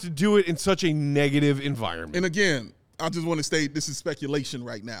 don't have to do it in such a negative environment. And again, I just want to state this is speculation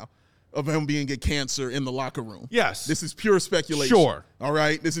right now of him being a cancer in the locker room. Yes. This is pure speculation. Sure. All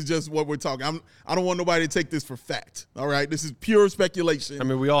right? This is just what we're talking. I don't want nobody to take this for fact. All right? This is pure speculation. I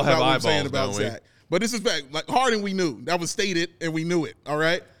mean, we all have eyeballs, don't we? Zach. But this is fact. Like Harden, we knew. That was stated, and we knew it. All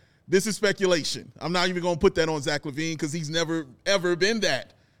right? This is speculation. I'm not even going to put that on Zach LaVine because he's never, ever been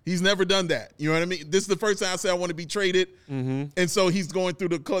that. He's never done that. You know what I mean? This is the first time I say I want to be traded. And so he's going through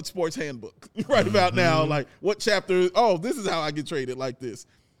the Clutch Sports Handbook right about now. Like, what chapter? Oh, this is how I get traded like this.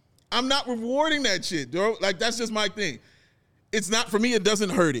 I'm not rewarding that shit, bro. Like, that's just my thing. It's not, for me, it doesn't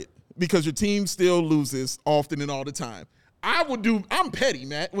hurt it because your team still loses often and all the time. I'm petty,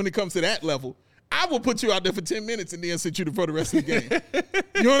 Matt, when it comes to that level. I will put you out there for 10 minutes and then sit you for the rest of the game.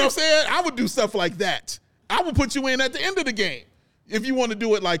 You know what I'm saying? I would do stuff like that. I will put you in at the end of the game. If you want to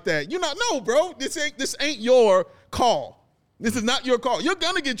do it like that, no, bro. This ain't your call. This is not your call. You're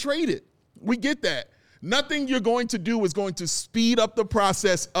gonna get traded. We get that. Nothing you're going to do is going to speed up the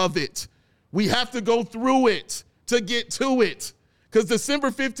process of it. We have to go through it to get to it. Because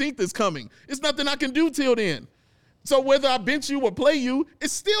December 15th is coming. It's nothing I can do till then. So whether I bench you or play you,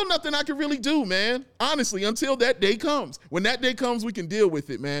 it's still nothing I can really do, man. Honestly, until that day comes. When that day comes, we can deal with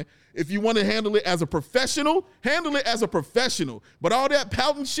it, man. If you want to handle it as a professional, handle it as a professional. But all that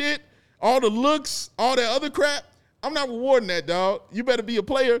pouting shit, all the looks, all that other crap, I'm not rewarding that, dog. You better be a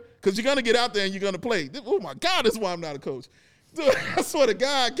player because you're going to get out there and you're going to play. Oh, my God, that's why I'm not a coach. Dude, I swear to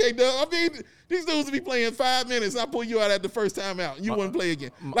God, K-Dub. I mean, these dudes will be playing 5 minutes and I pull you out at the first time out and you wouldn't play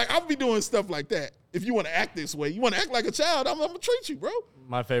again. Like, I'll be doing stuff like that. If you want to act this way, you want to act like a child, I'm going to treat you, bro.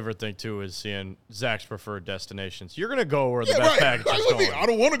 My favorite thing, too, is seeing Zach's preferred destinations. You're going to go where the best package is going. I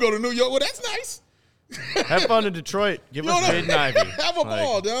don't want to go to New York. Well, that's nice. Have fun in Detroit. Give us Jaden Ivey. Have a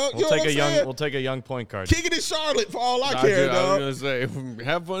ball, dog. We'll take a young point guard. Kick it in Charlotte for all I care, dog. I was going to say,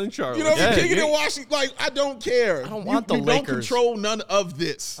 have fun in Charlotte. You know, kick it in Washington. Like, I don't care. I don't want the Lakers. You don't control none of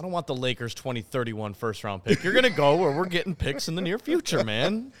this. I don't want the Lakers 2031 first-round pick. You're going to go where we're getting picks in the near future,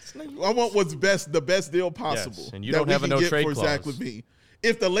 man. I want what's best, the best deal possible. Yes, and you don't have a no-trade clause. Zach LaVine.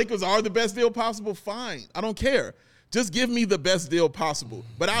 If the Lakers are the best deal possible, fine. I don't care. Just give me the best deal possible.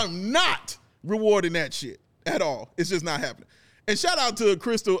 But I'm not rewarding that shit at all. It's just not happening. And shout out to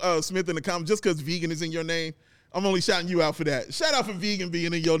Crystal Smith in the comments. Just because vegan is in your name, I'm only shouting you out for that. Shout out for vegan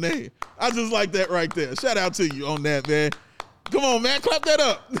being in your name. I just like that right there. Shout out to you on that, man. Come on, man. Clap that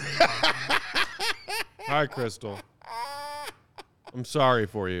up. Hi, Crystal. I'm sorry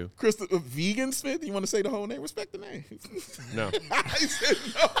for you. Crystal, Vegan Smith? You want to say the whole name? Respect the name. No. I said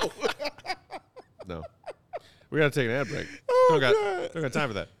no. No. We got to take an ad break. Oh, don't got time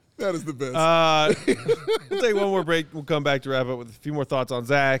for that. That is the best. We'll take one more break. We'll come back to wrap up with a few more thoughts on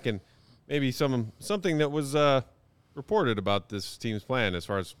Zach and maybe something that was reported about this team's plan as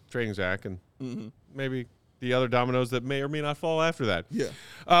far as trading Zach and maybe the other dominoes that may or may not fall after that. Yeah.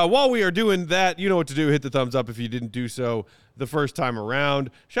 While we are doing that, you know what to do. Hit the thumbs up if you didn't do so the first time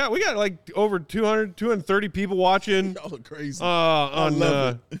around. We got like over 230 people watching. Y'all are crazy.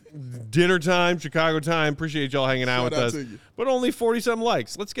 On dinner time, Chicago time. Appreciate y'all hanging out with us. But only 40-something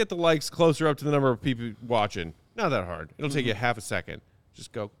likes. Let's get the likes closer up to the number of people watching. Not that hard. It'll take you half a second.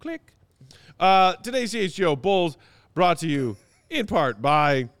 Just go click. Today's CHGO Bulls brought to you in part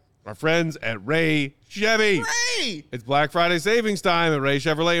by our friends at Ray Chevy. Ray! It's Black Friday savings time at Ray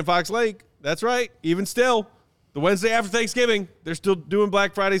Chevrolet in Fox Lake. That's right. Even still, the Wednesday after Thanksgiving, they're still doing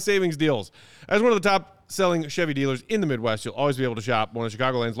Black Friday savings deals. As one of the top-selling Chevy dealers in the Midwest, you'll always be able to shop one of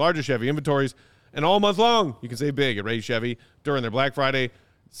Chicagoland's largest Chevy inventories. And all month long, you can save big at Ray Chevy during their Black Friday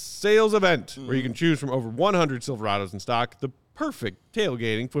sales event, where you can choose from over 100 Silverados in stock, the perfect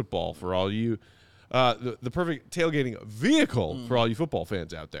tailgating football for all you the perfect tailgating vehicle for all you football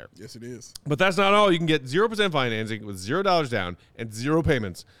fans out there. Yes, it is. But that's not all. You can get 0% financing with $0 down and 0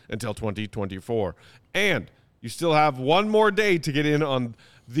 payments until 2024. And you still have one more day to get in on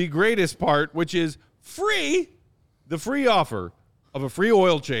the greatest part, which is free, the free offer of a free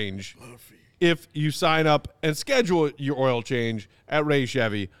oil change if you sign up and schedule your oil change at Ray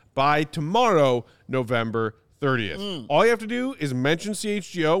Chevy by tomorrow, November 30th. All you have to do is mention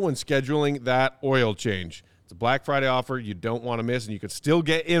CHGO when scheduling that oil change. It's a Black Friday offer you don't want to miss, and you can still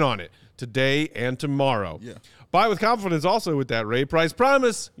get in on it today and tomorrow. Yeah. Buy with confidence also with that Ray Price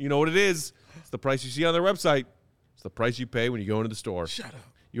Promise. You know what it is. It's the price you see on their website. It's the price you pay when you go into the store. Shut up.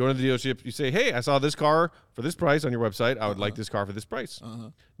 You go into the dealership, you say, hey, I saw this car for this price on your website. I would like this car for this price.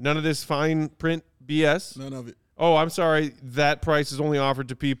 None of this fine print BS. None of it. Oh, I'm sorry. That price is only offered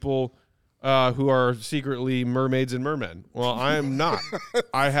to people who are secretly mermaids and mermen. Well, I am not.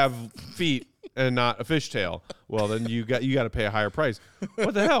 I have feet and not a fishtail. Well, then you got to pay a higher price.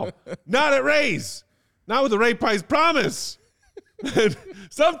 What the hell? Not at Ray's. Not with the Ray Price Promise.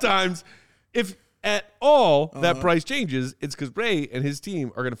 Sometimes, if at all that price changes, it's because Ray and his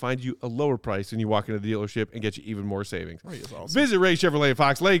team are going to find you a lower price when you walk into the dealership and get you even more savings. Ray is awesome. Visit Ray Chevrolet at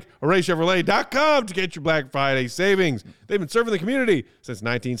Fox Lake or raychevrolet.com to get your Black Friday savings. They've been serving the community since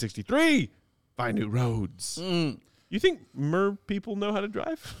 1963. Find new roads. You think mer people know how to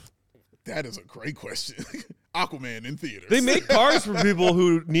drive? That is a great question. Aquaman in theaters. They make cars for people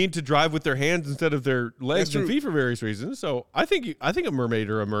who need to drive with their hands instead of their legs That's and true. feet for various reasons. So I think a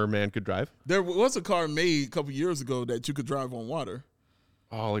mermaid or a merman could drive. There was a car made a couple years ago that you could drive on water.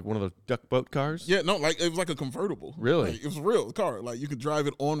 Oh, like one of those duck boat cars? Yeah, no, like it was like a convertible. Really? Like, it was a real car. Like you could drive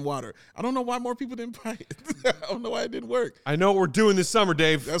it on water. I don't know why more people didn't buy it. I don't know why it didn't work. I know what we're doing this summer,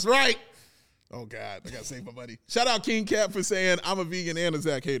 Dave. That's right. Oh, God. I got to save my money. Shout out King Cap for saying I'm a vegan and a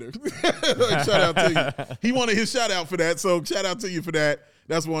Zach hater. Shout out to you. He wanted his shout out for that, so shout out to you for that.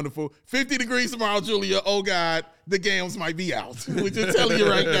 That's wonderful. 50 degrees tomorrow, Julia. Oh, God. The games might be out. We're just telling you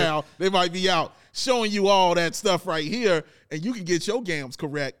right now, they might be out. Showing you all that stuff right here, and you can get your games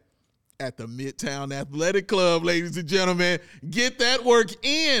correct at the Midtown Athletic Club, ladies and gentlemen. Get that work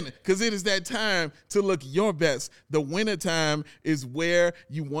in because it is that time to look your best. The winter time is where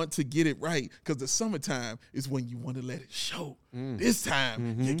you want to get it right because the summertime is when you want to let it show. This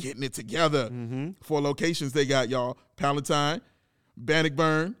time, you're getting it together. 4 locations they got, y'all. Palatine,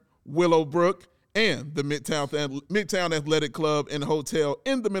 Bannockburn, Willowbrook, and the Midtown Athletic Club and Hotel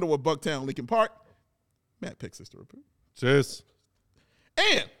in the middle of Bucktown, Lincoln Park. Matt picks us to report. Cheers.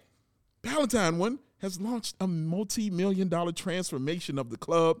 And Palatine One has launched a multi-million-dollar transformation of the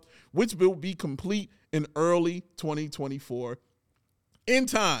club, which will be complete in early 2024, in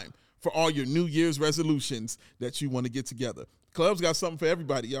time for all your New Year's resolutions that you want to get together. Club's got something for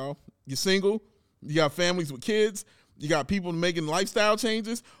everybody, y'all. You're single, you got families with kids, you got people making lifestyle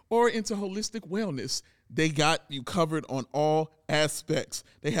changes, or into holistic wellness. They got you covered on all aspects.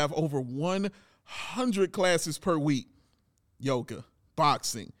 They have over 100 classes per week. Yoga,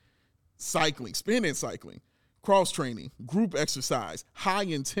 boxing, cycling, spin and cycling, cross training, group exercise, high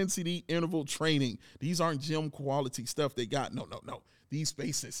intensity interval training. These aren't gym quality stuff they got. No. These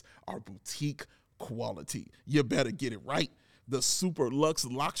spaces are boutique quality. You better get it right. The super luxe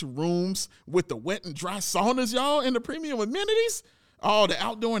locker rooms with the wet and dry saunas, y'all, and the premium amenities. All the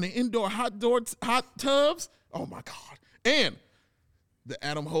outdoor and the indoor hot tubs. Oh my God. And the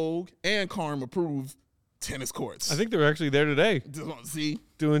Adam Hogue and Carm approved tennis courts. I think they were actually there today. See?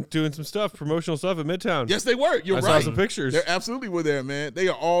 Doing some stuff, promotional stuff at Midtown. Yes, they were. You're right. I saw some pictures. They absolutely were there, man. They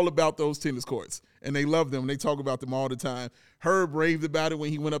are all about those tennis courts, and they love them. They talk about them all the time. Herb raved about it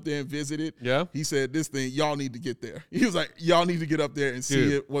when he went up there and visited. Yeah. He said, this thing, y'all need to get there. He was like, y'all need to get up there and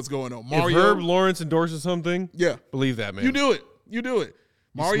see what's going on. Mario, if Herb Lawrence endorses something, yeah, believe that, man. You do it.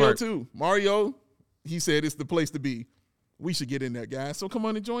 Mario, smart. too. Mario, he said it's the place to be. We should get in there, guys. So come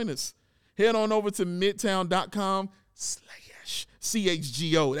on and join us. Head on over to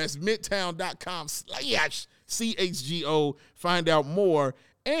midtown.com/CHGO. That's midtown.com/CHGO. Find out more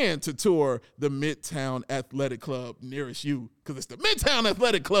and to tour the Midtown Athletic Club nearest you because it's the Midtown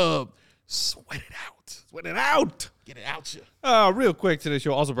Athletic Club. Sweat it out. Sweat it out. Get it out you. Real quick, today's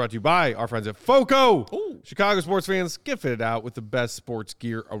show also brought to you by our friends at FOCO. Ooh. Chicago sports fans, get fitted out with the best sports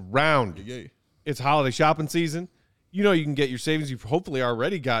gear around. Yeah. It's holiday shopping season. You know you can get your savings. You've hopefully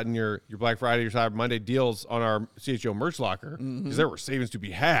already gotten your Black Friday, your Cyber Monday deals on our CHGO merch locker because there were savings to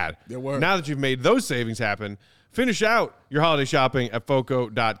be had. There were. Now that you've made those savings happen, finish out your holiday shopping at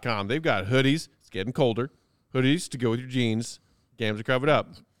FOCO.com. They've got hoodies. It's getting colder. Hoodies to go with your jeans. Gams are covered up.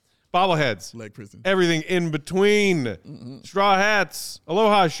 Bobbleheads. Leg prison. Everything in between. Straw hats,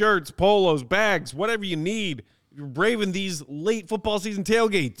 aloha shirts, polos, bags, whatever you need. If you're braving these late football season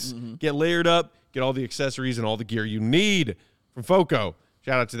tailgates, get layered up, get all the accessories and all the gear you need from FOCO.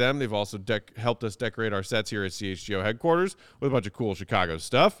 Shout out to them. They've also helped us decorate our sets here at CHGO headquarters with a bunch of cool Chicago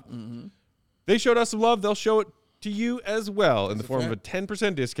stuff. They showed us some love. They'll show it to you as well in the form of a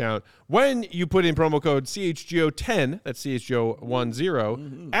 10% discount when you put in promo code CHGO10, that's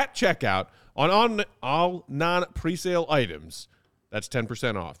CHGO10, at checkout on all non-presale items. That's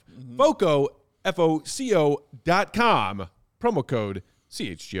 10% off. FOCO FOCO.com, promo code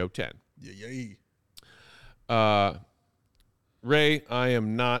CHGO10. Yeah. Ray, I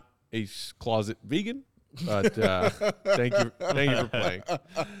am not a closet vegan, but thank you for playing.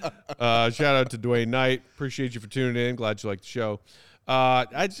 Shout out to Dwayne Knight. Appreciate you for tuning in. Glad you liked the show.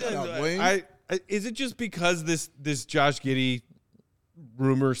 Is it just because this Josh Giddey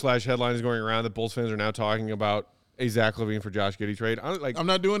rumor / headline is going around that Bulls fans are now talking about a Zach LaVine for Josh Giddey trade? I'm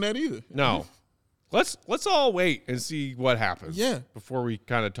not doing that either. No. Let's all wait and see what happens. Yeah. Before we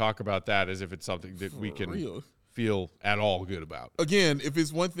kind of talk about that as if it's something that we can feel at all good about. Again, if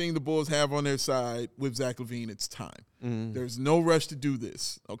it's one thing the Bulls have on their side with Zach LaVine, it's time. There's no rush to do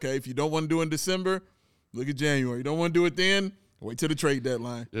this. Okay, if you don't want to do it in December, look at January. You don't want to do it then, wait till the trade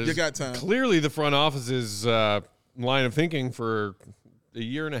deadline. You got time. Clearly, the front office's line of thinking for a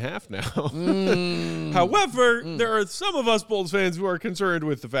year and a half now. However, there are some of us Bulls fans who are concerned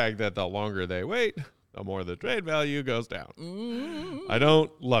with the fact that the longer they wait, the more the trade value goes down. I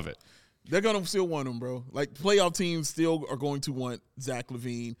don't love it. They're going to still want him, bro. Like, playoff teams still are going to want Zach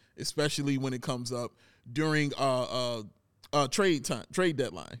LaVine, especially when it comes up during trade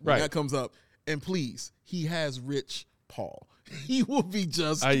deadline. When that comes up. And please, he has Rich Paul. He will be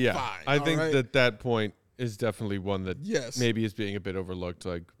just fine. I think that point is definitely one that maybe is being a bit overlooked.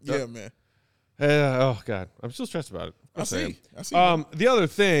 Like, man. Oh, God. I'm still stressed about it. I see. The other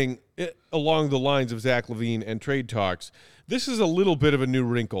thing, along the lines of Zach LaVine and trade talks, this is a little bit of a new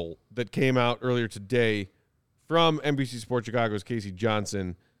wrinkle that came out earlier today from NBC Sports Chicago's Casey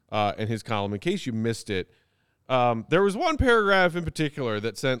Johnson in his column. In case you missed it, there was one paragraph in particular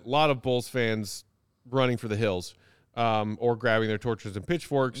that sent a lot of Bulls fans running for the hills or grabbing their torches and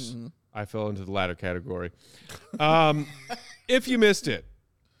pitchforks. I fell into the latter category. If you missed it,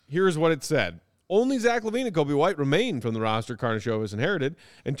 here's what it said. Only Zach LaVine and Kobe White remain from the roster Karnisovas has inherited,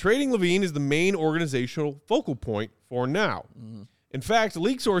 and trading LaVine is the main organizational focal point for now. In fact,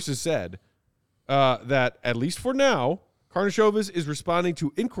 league sources said that, at least for now, Karnisovas is responding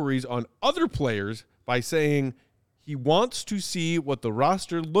to inquiries on other players by saying he wants to see what the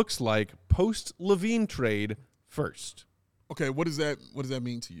roster looks like post-LaVine trade first. Okay, what does that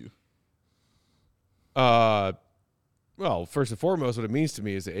mean to you? Well, first and foremost, what it means to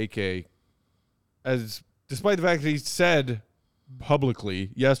me is that AK, despite the fact that he said publicly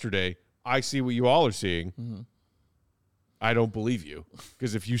yesterday, I see what you all are seeing, I don't believe you.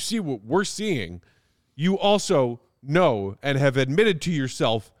 Because if you see what we're seeing, you also know and have admitted to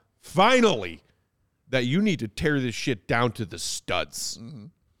yourself, finally, that you need to tear this shit down to the studs.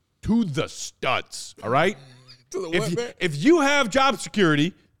 To the studs, all right? If you have job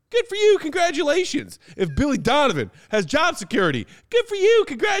security, good for you. Congratulations. If Billy Donovan has job security, good for you.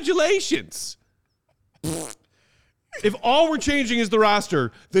 Congratulations. If all we're changing is the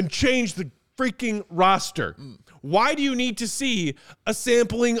roster, then change the freaking roster. Why do you need to see a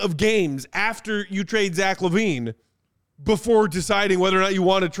sampling of games after you trade Zach LaVine before deciding whether or not you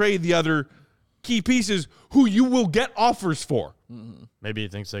want to trade the other key pieces who you will get offers for? Maybe he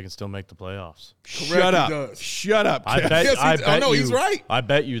thinks they can still make the playoffs. Shut up. Shut up. I bet you. He's right. I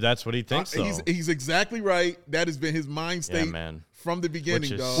bet you that's what he thinks, though. He's exactly right. That has been his mind state from the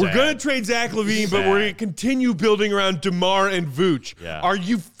beginning, dog. We're going to trade Zach LaVine, but we're going to continue building around DeMar and Vooch. Yeah. Are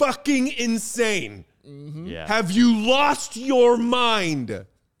you fucking insane? Yeah. Have you lost your mind?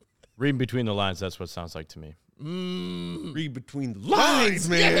 Reading between the lines, that's what it sounds like to me. Read between the lines,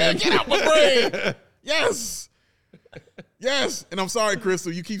 man. Yeah, get out my brain. Yes. Yes. And I'm sorry,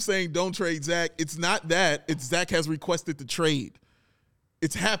 Crystal. You keep saying don't trade Zach. It's not that. It's Zach has requested the trade.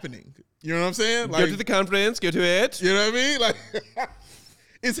 It's happening. You know what I'm saying? Go to the conference. Go to it. You know what I mean? Like,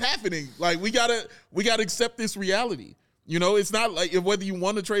 it's happening. Like, we gotta accept this reality. You know, it's not like whether you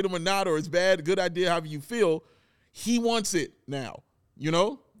want to trade him or not, or it's bad, good idea, however you feel. He wants it now. You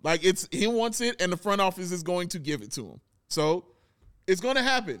know? Like, he wants it, and the front office is going to give it to him. So it's going to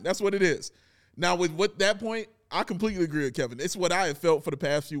happen. That's what it is. Now, with that point, I completely agree with Kevin. It's what I have felt for the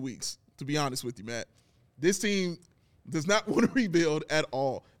past few weeks, to be honest with you, Matt. This team does not want to rebuild at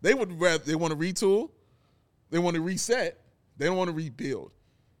all. They want to retool. They want to reset. They don't want to rebuild.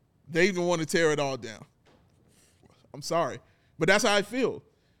 They even want to tear it all down. I'm sorry, but that's how I feel.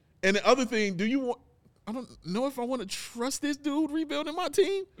 And the other thing, I don't know if I want to trust this dude rebuilding my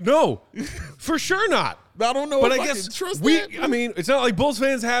team. No, for sure not. I don't know if I can trust that. I mean, it's not like Bulls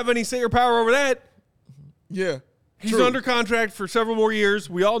fans have any say or power over that. Yeah. He's under contract for several more years.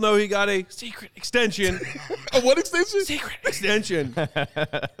 We all know he got a secret extension. A what extension? Secret extension.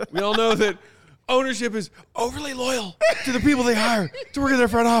 We all know that ownership is overly loyal to the people they hire to work in their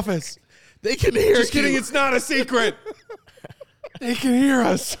front office. They can hear Just kidding, it's not a secret. They can hear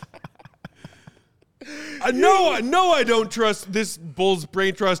us. No, I don't trust this Bulls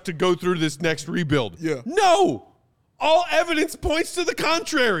brain trust to go through this next rebuild. Yeah. No. All evidence points to the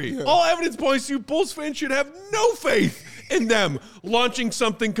contrary. Yeah. All evidence points to Bulls fans should have no faith in them launching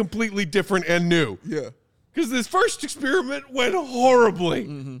something completely different and new. Yeah. Because this first experiment went horribly.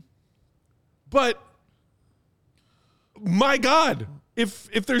 Mm-hmm. But my God, if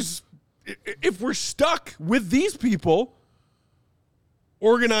we're stuck with these people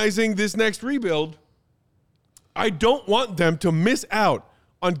organizing this next rebuild, I don't want them to miss out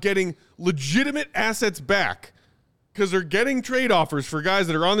on getting legitimate assets back, because they're getting trade offers for guys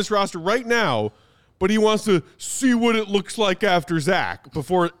that are on this roster right now, but he wants to see what it looks like after Zach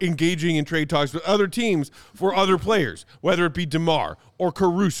before engaging in trade talks with other teams for other players, whether it be DeMar or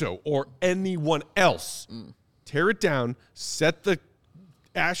Caruso or anyone else. Tear it down, set the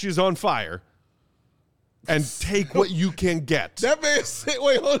ashes on fire, and take what you can get. That man said,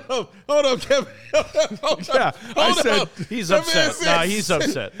 wait, hold up, Kevin. I said he's upset. He's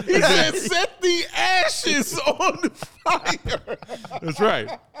upset. He said, set the ashes on fire. That's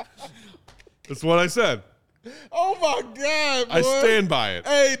right. That's what I said. Oh, my God, boy. I stand by it.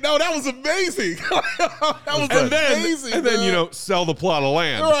 Hey, no, that was amazing. That was amazing. And then, sell the plot of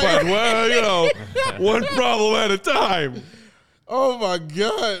land. Right. But, one problem at a time. Oh, my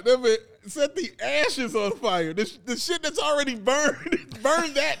God. That man set the ashes on fire. The shit that's already burned,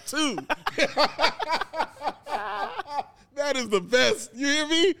 burn that too. That is the best. You hear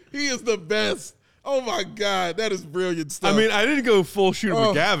me? He is the best. Oh, my God. That is brilliant stuff. I mean, I didn't go full Shooter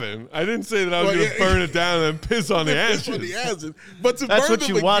McGavin. I didn't say that I was going to burn it down and then piss on the ashes. On the ashes. But to That's burn what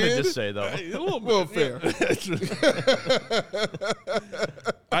them you wanted again, to say, though. Well, fair.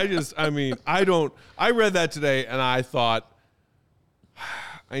 I read that today and I thought,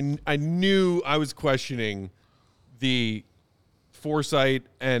 I knew I was questioning the foresight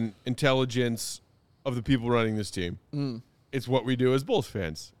and intelligence of the people running this team. It's what we do as Bulls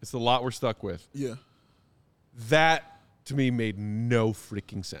fans. It's the lot we're stuck with. Yeah. That, to me, made no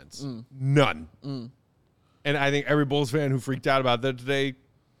freaking sense. None. And I think every Bulls fan who freaked out about that today,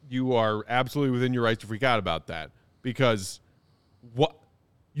 you are absolutely within your rights to freak out about that. Because what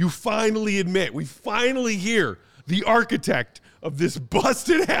you finally admit, we finally hear the architect of this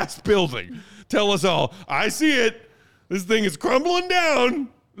busted-ass building tell us all, I see it. This thing is crumbling down.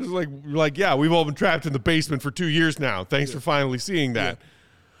 It's like, yeah, we've all been trapped in the basement for 2 years now. Thanks for finally seeing that. Yeah.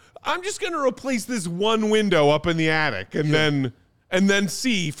 I'm just going to replace this one window up in the attic and then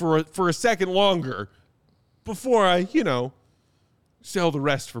see for a second longer before I, sell the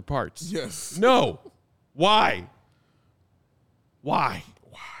rest for parts. Yes. No. Why?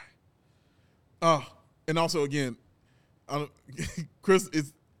 And also, again, Chris,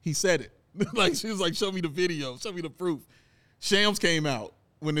 he said it. Like, she was like, show me the video. Show me the proof. Shams came out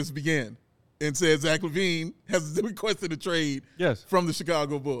when this began and said Zach LaVine has requested a trade from the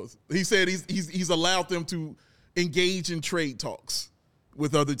Chicago Bulls. He said he's allowed them to engage in trade talks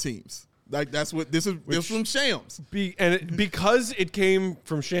with other teams. Like, that's what this is from Shams. Because it came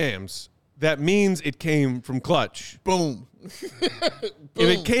from Shams, that means it came from Clutch. Boom. If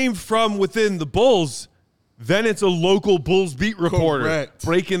it came from within the Bulls, then it's a local Bulls beat reporter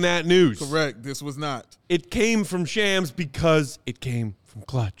breaking that news. Correct. This was not. It came from Shams because it came from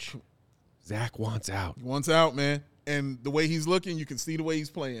Clutch. Zach wants out. He wants out, man. And the way he's looking, you can see the way he's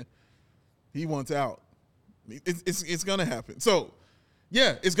playing. He wants out. It's going to happen. So,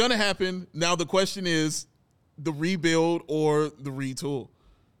 yeah, it's going to happen. Now the question is the rebuild or the retool.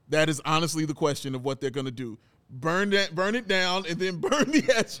 That is honestly the question of what they're going to do. Burn it down, and then burn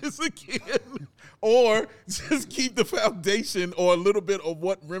the ashes again, or just keep the foundation or a little bit of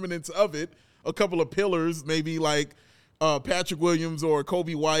what remnants of it, a couple of pillars, maybe like Patrick Williams or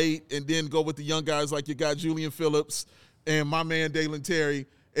Kobe White, and then go with the young guys like you got Julian Phillips and my man Dalen Terry,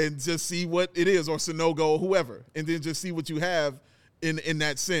 and just see what it is, or Sonogo or whoever, and then just see what you have in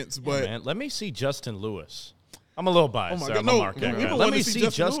that sense. But man, let me see Justin Lewis. I'm a little biased. Oh my God, no, let me see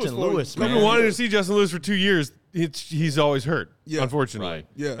Justin Lewis, man. I've been wanting to see Justin Lewis for 2 years. He's always hurt, unfortunately. Right.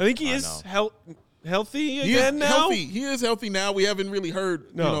 Yeah. I think he is healthy again now. He is healthy now. We haven't really heard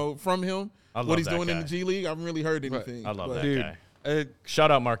from him what he's doing in the G League. I haven't really heard anything. I love that guy.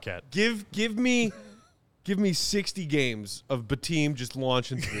 Shout out Marquette. Give me 60 games of Bateem just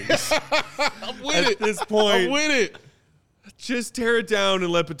launching threes. I'm with it. At this point, I'm with it. Just tear it down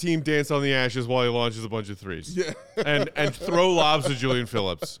and let Bateem dance on the ashes while he launches a bunch of threes. Yeah. and throw lobs to Julian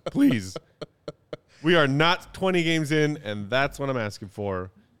Phillips, please. We are not 20 games in, and that's what I'm asking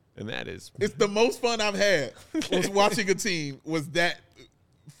for. And that is... It's the most fun I've had was watching a team was that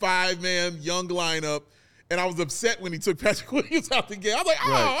 5-man young lineup. And I was upset when he took Patrick Williams out the game. I was like,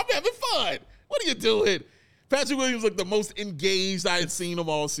 I'm having fun. What are you doing? Patrick Williams looked the most engaged I had seen him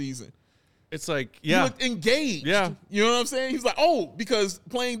all season. It's like, He looked engaged. Yeah. You know what I'm saying? He's like, because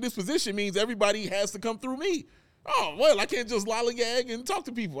playing this position means everybody has to come through me. Oh, well, I can't just lollygag and talk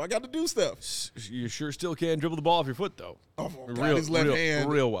to people. I got to do stuff. You sure still can dribble the ball off your foot, though. Oh, God, his left hand.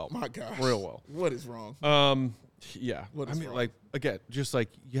 Real well. My gosh. Real well. What is wrong? Yeah. What is wrong? like, again, just like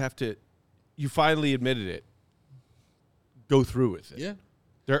you finally admitted it. Go through with it. Yeah.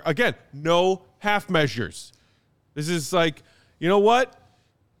 There, again, no half measures. This is like, you know what?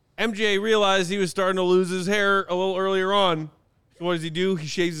 MJ realized he was starting to lose his hair a little earlier on. So what does he do? He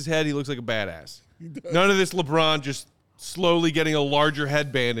shaves his head. He looks like a badass. None of this LeBron just slowly getting a larger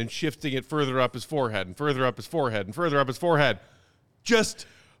headband and shifting it further up his forehead and further up his forehead and further up his forehead. Just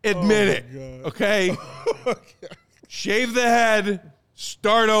admit it, okay? Shave the head,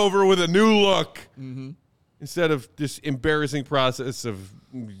 start over with a new look instead of this embarrassing process of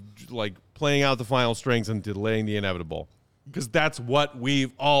like playing out the final strings and delaying the inevitable. Because that's what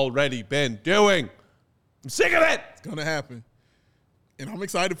we've already been doing. I'm sick of it. It's going to happen. And I'm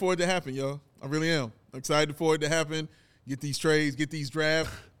excited for it to happen, yo. I really am. I'm excited for it to happen. Get these trades, get these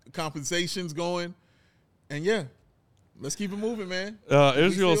draft compensations going. And, yeah, let's keep it moving, man.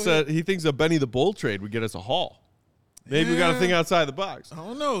 Israel said he thinks a Benny the Bull trade would get us a haul. Maybe we got to think outside the box. I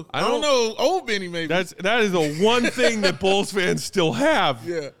don't know. I don't know. Old Benny, maybe. That is the one thing that Bulls fans still have.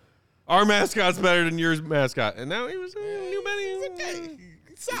 Yeah. Our mascot's better than your mascot. And now he was new Benny. He's okay.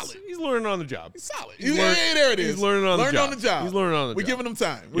 He's solid. He's learning on the job. He's solid. There it is. He's learning on the job. He's learning on the job. We're giving him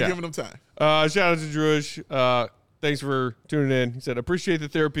time. We're giving him time. Shout out to Druish. Thanks for tuning in. He said, appreciate the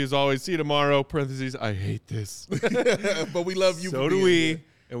therapy as always. See you tomorrow. Parentheses, I hate this. But we love you. So do we.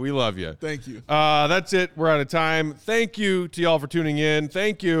 And we love you. Thank you. That's it. We're out of time. Thank you to y'all for tuning in.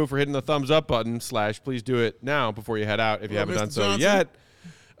 Thank you for hitting the thumbs up button / please do it now before you head out if you haven't Mr. done so Johnson. yet.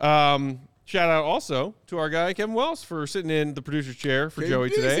 Shout out also to our guy, Kevin Wells, for sitting in the producer's chair for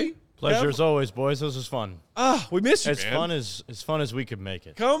Joey today. Pleasure as always, boys. This was fun. We missed you, man. As fun as we could make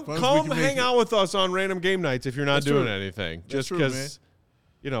it. Come hang out with us on random game nights if you're not doing anything. Just because,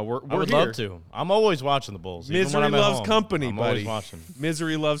 we're I would here. love to. I'm always watching the Bulls. Even when Misery I'm at loves home. company, I'm buddy. always watching.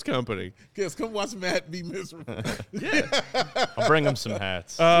 Misery loves company. Yes, come watch Matt be miserable. I'll bring him some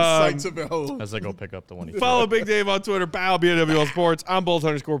hats Sight to behold. as I go pick up the one. Follow Big Dave on Twitter, BowBNWL Sports. I'm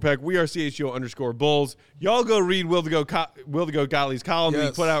Bulls_Peck. We are CHGO_Bulls. Y'all go read Will to Go Gottlieb's column that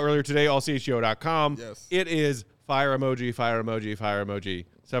he put out earlier today, allchgo.com. Yes. It is fire emoji, fire emoji, fire emoji,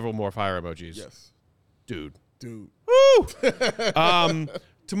 several more fire emojis. Yes. Dude. Woo!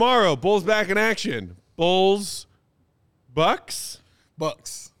 Tomorrow, Bulls back in action. Bulls, Bucks.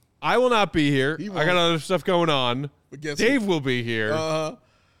 I will not be here. I got other stuff going on. But guess Dave will be here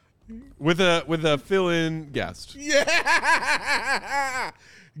with a fill-in guest. Yeah!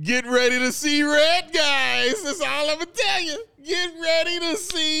 Get ready to see red, guys. That's all I'm going to tell you. Get ready to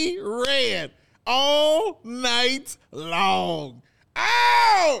see red all night long.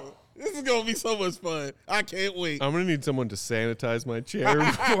 Oh! This is going to be so much fun. I can't wait. I'm going to need someone to sanitize my chair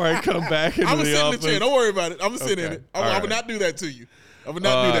before I come back into I'm going to the sit office. in the chair. Don't worry about it. I'm going to sit in it. I will not do that to you. I would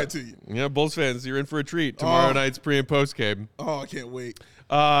not do that to you. Yeah, Bulls fans, you're in for a treat. Tomorrow night's pre- and post-game. Oh, I can't wait.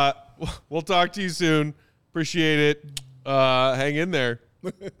 We'll talk to you soon. Appreciate it. Hang in there.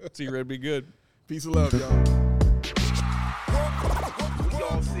 See Red be good. Peace and love, y'all. We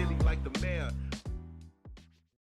all silly like the mayor.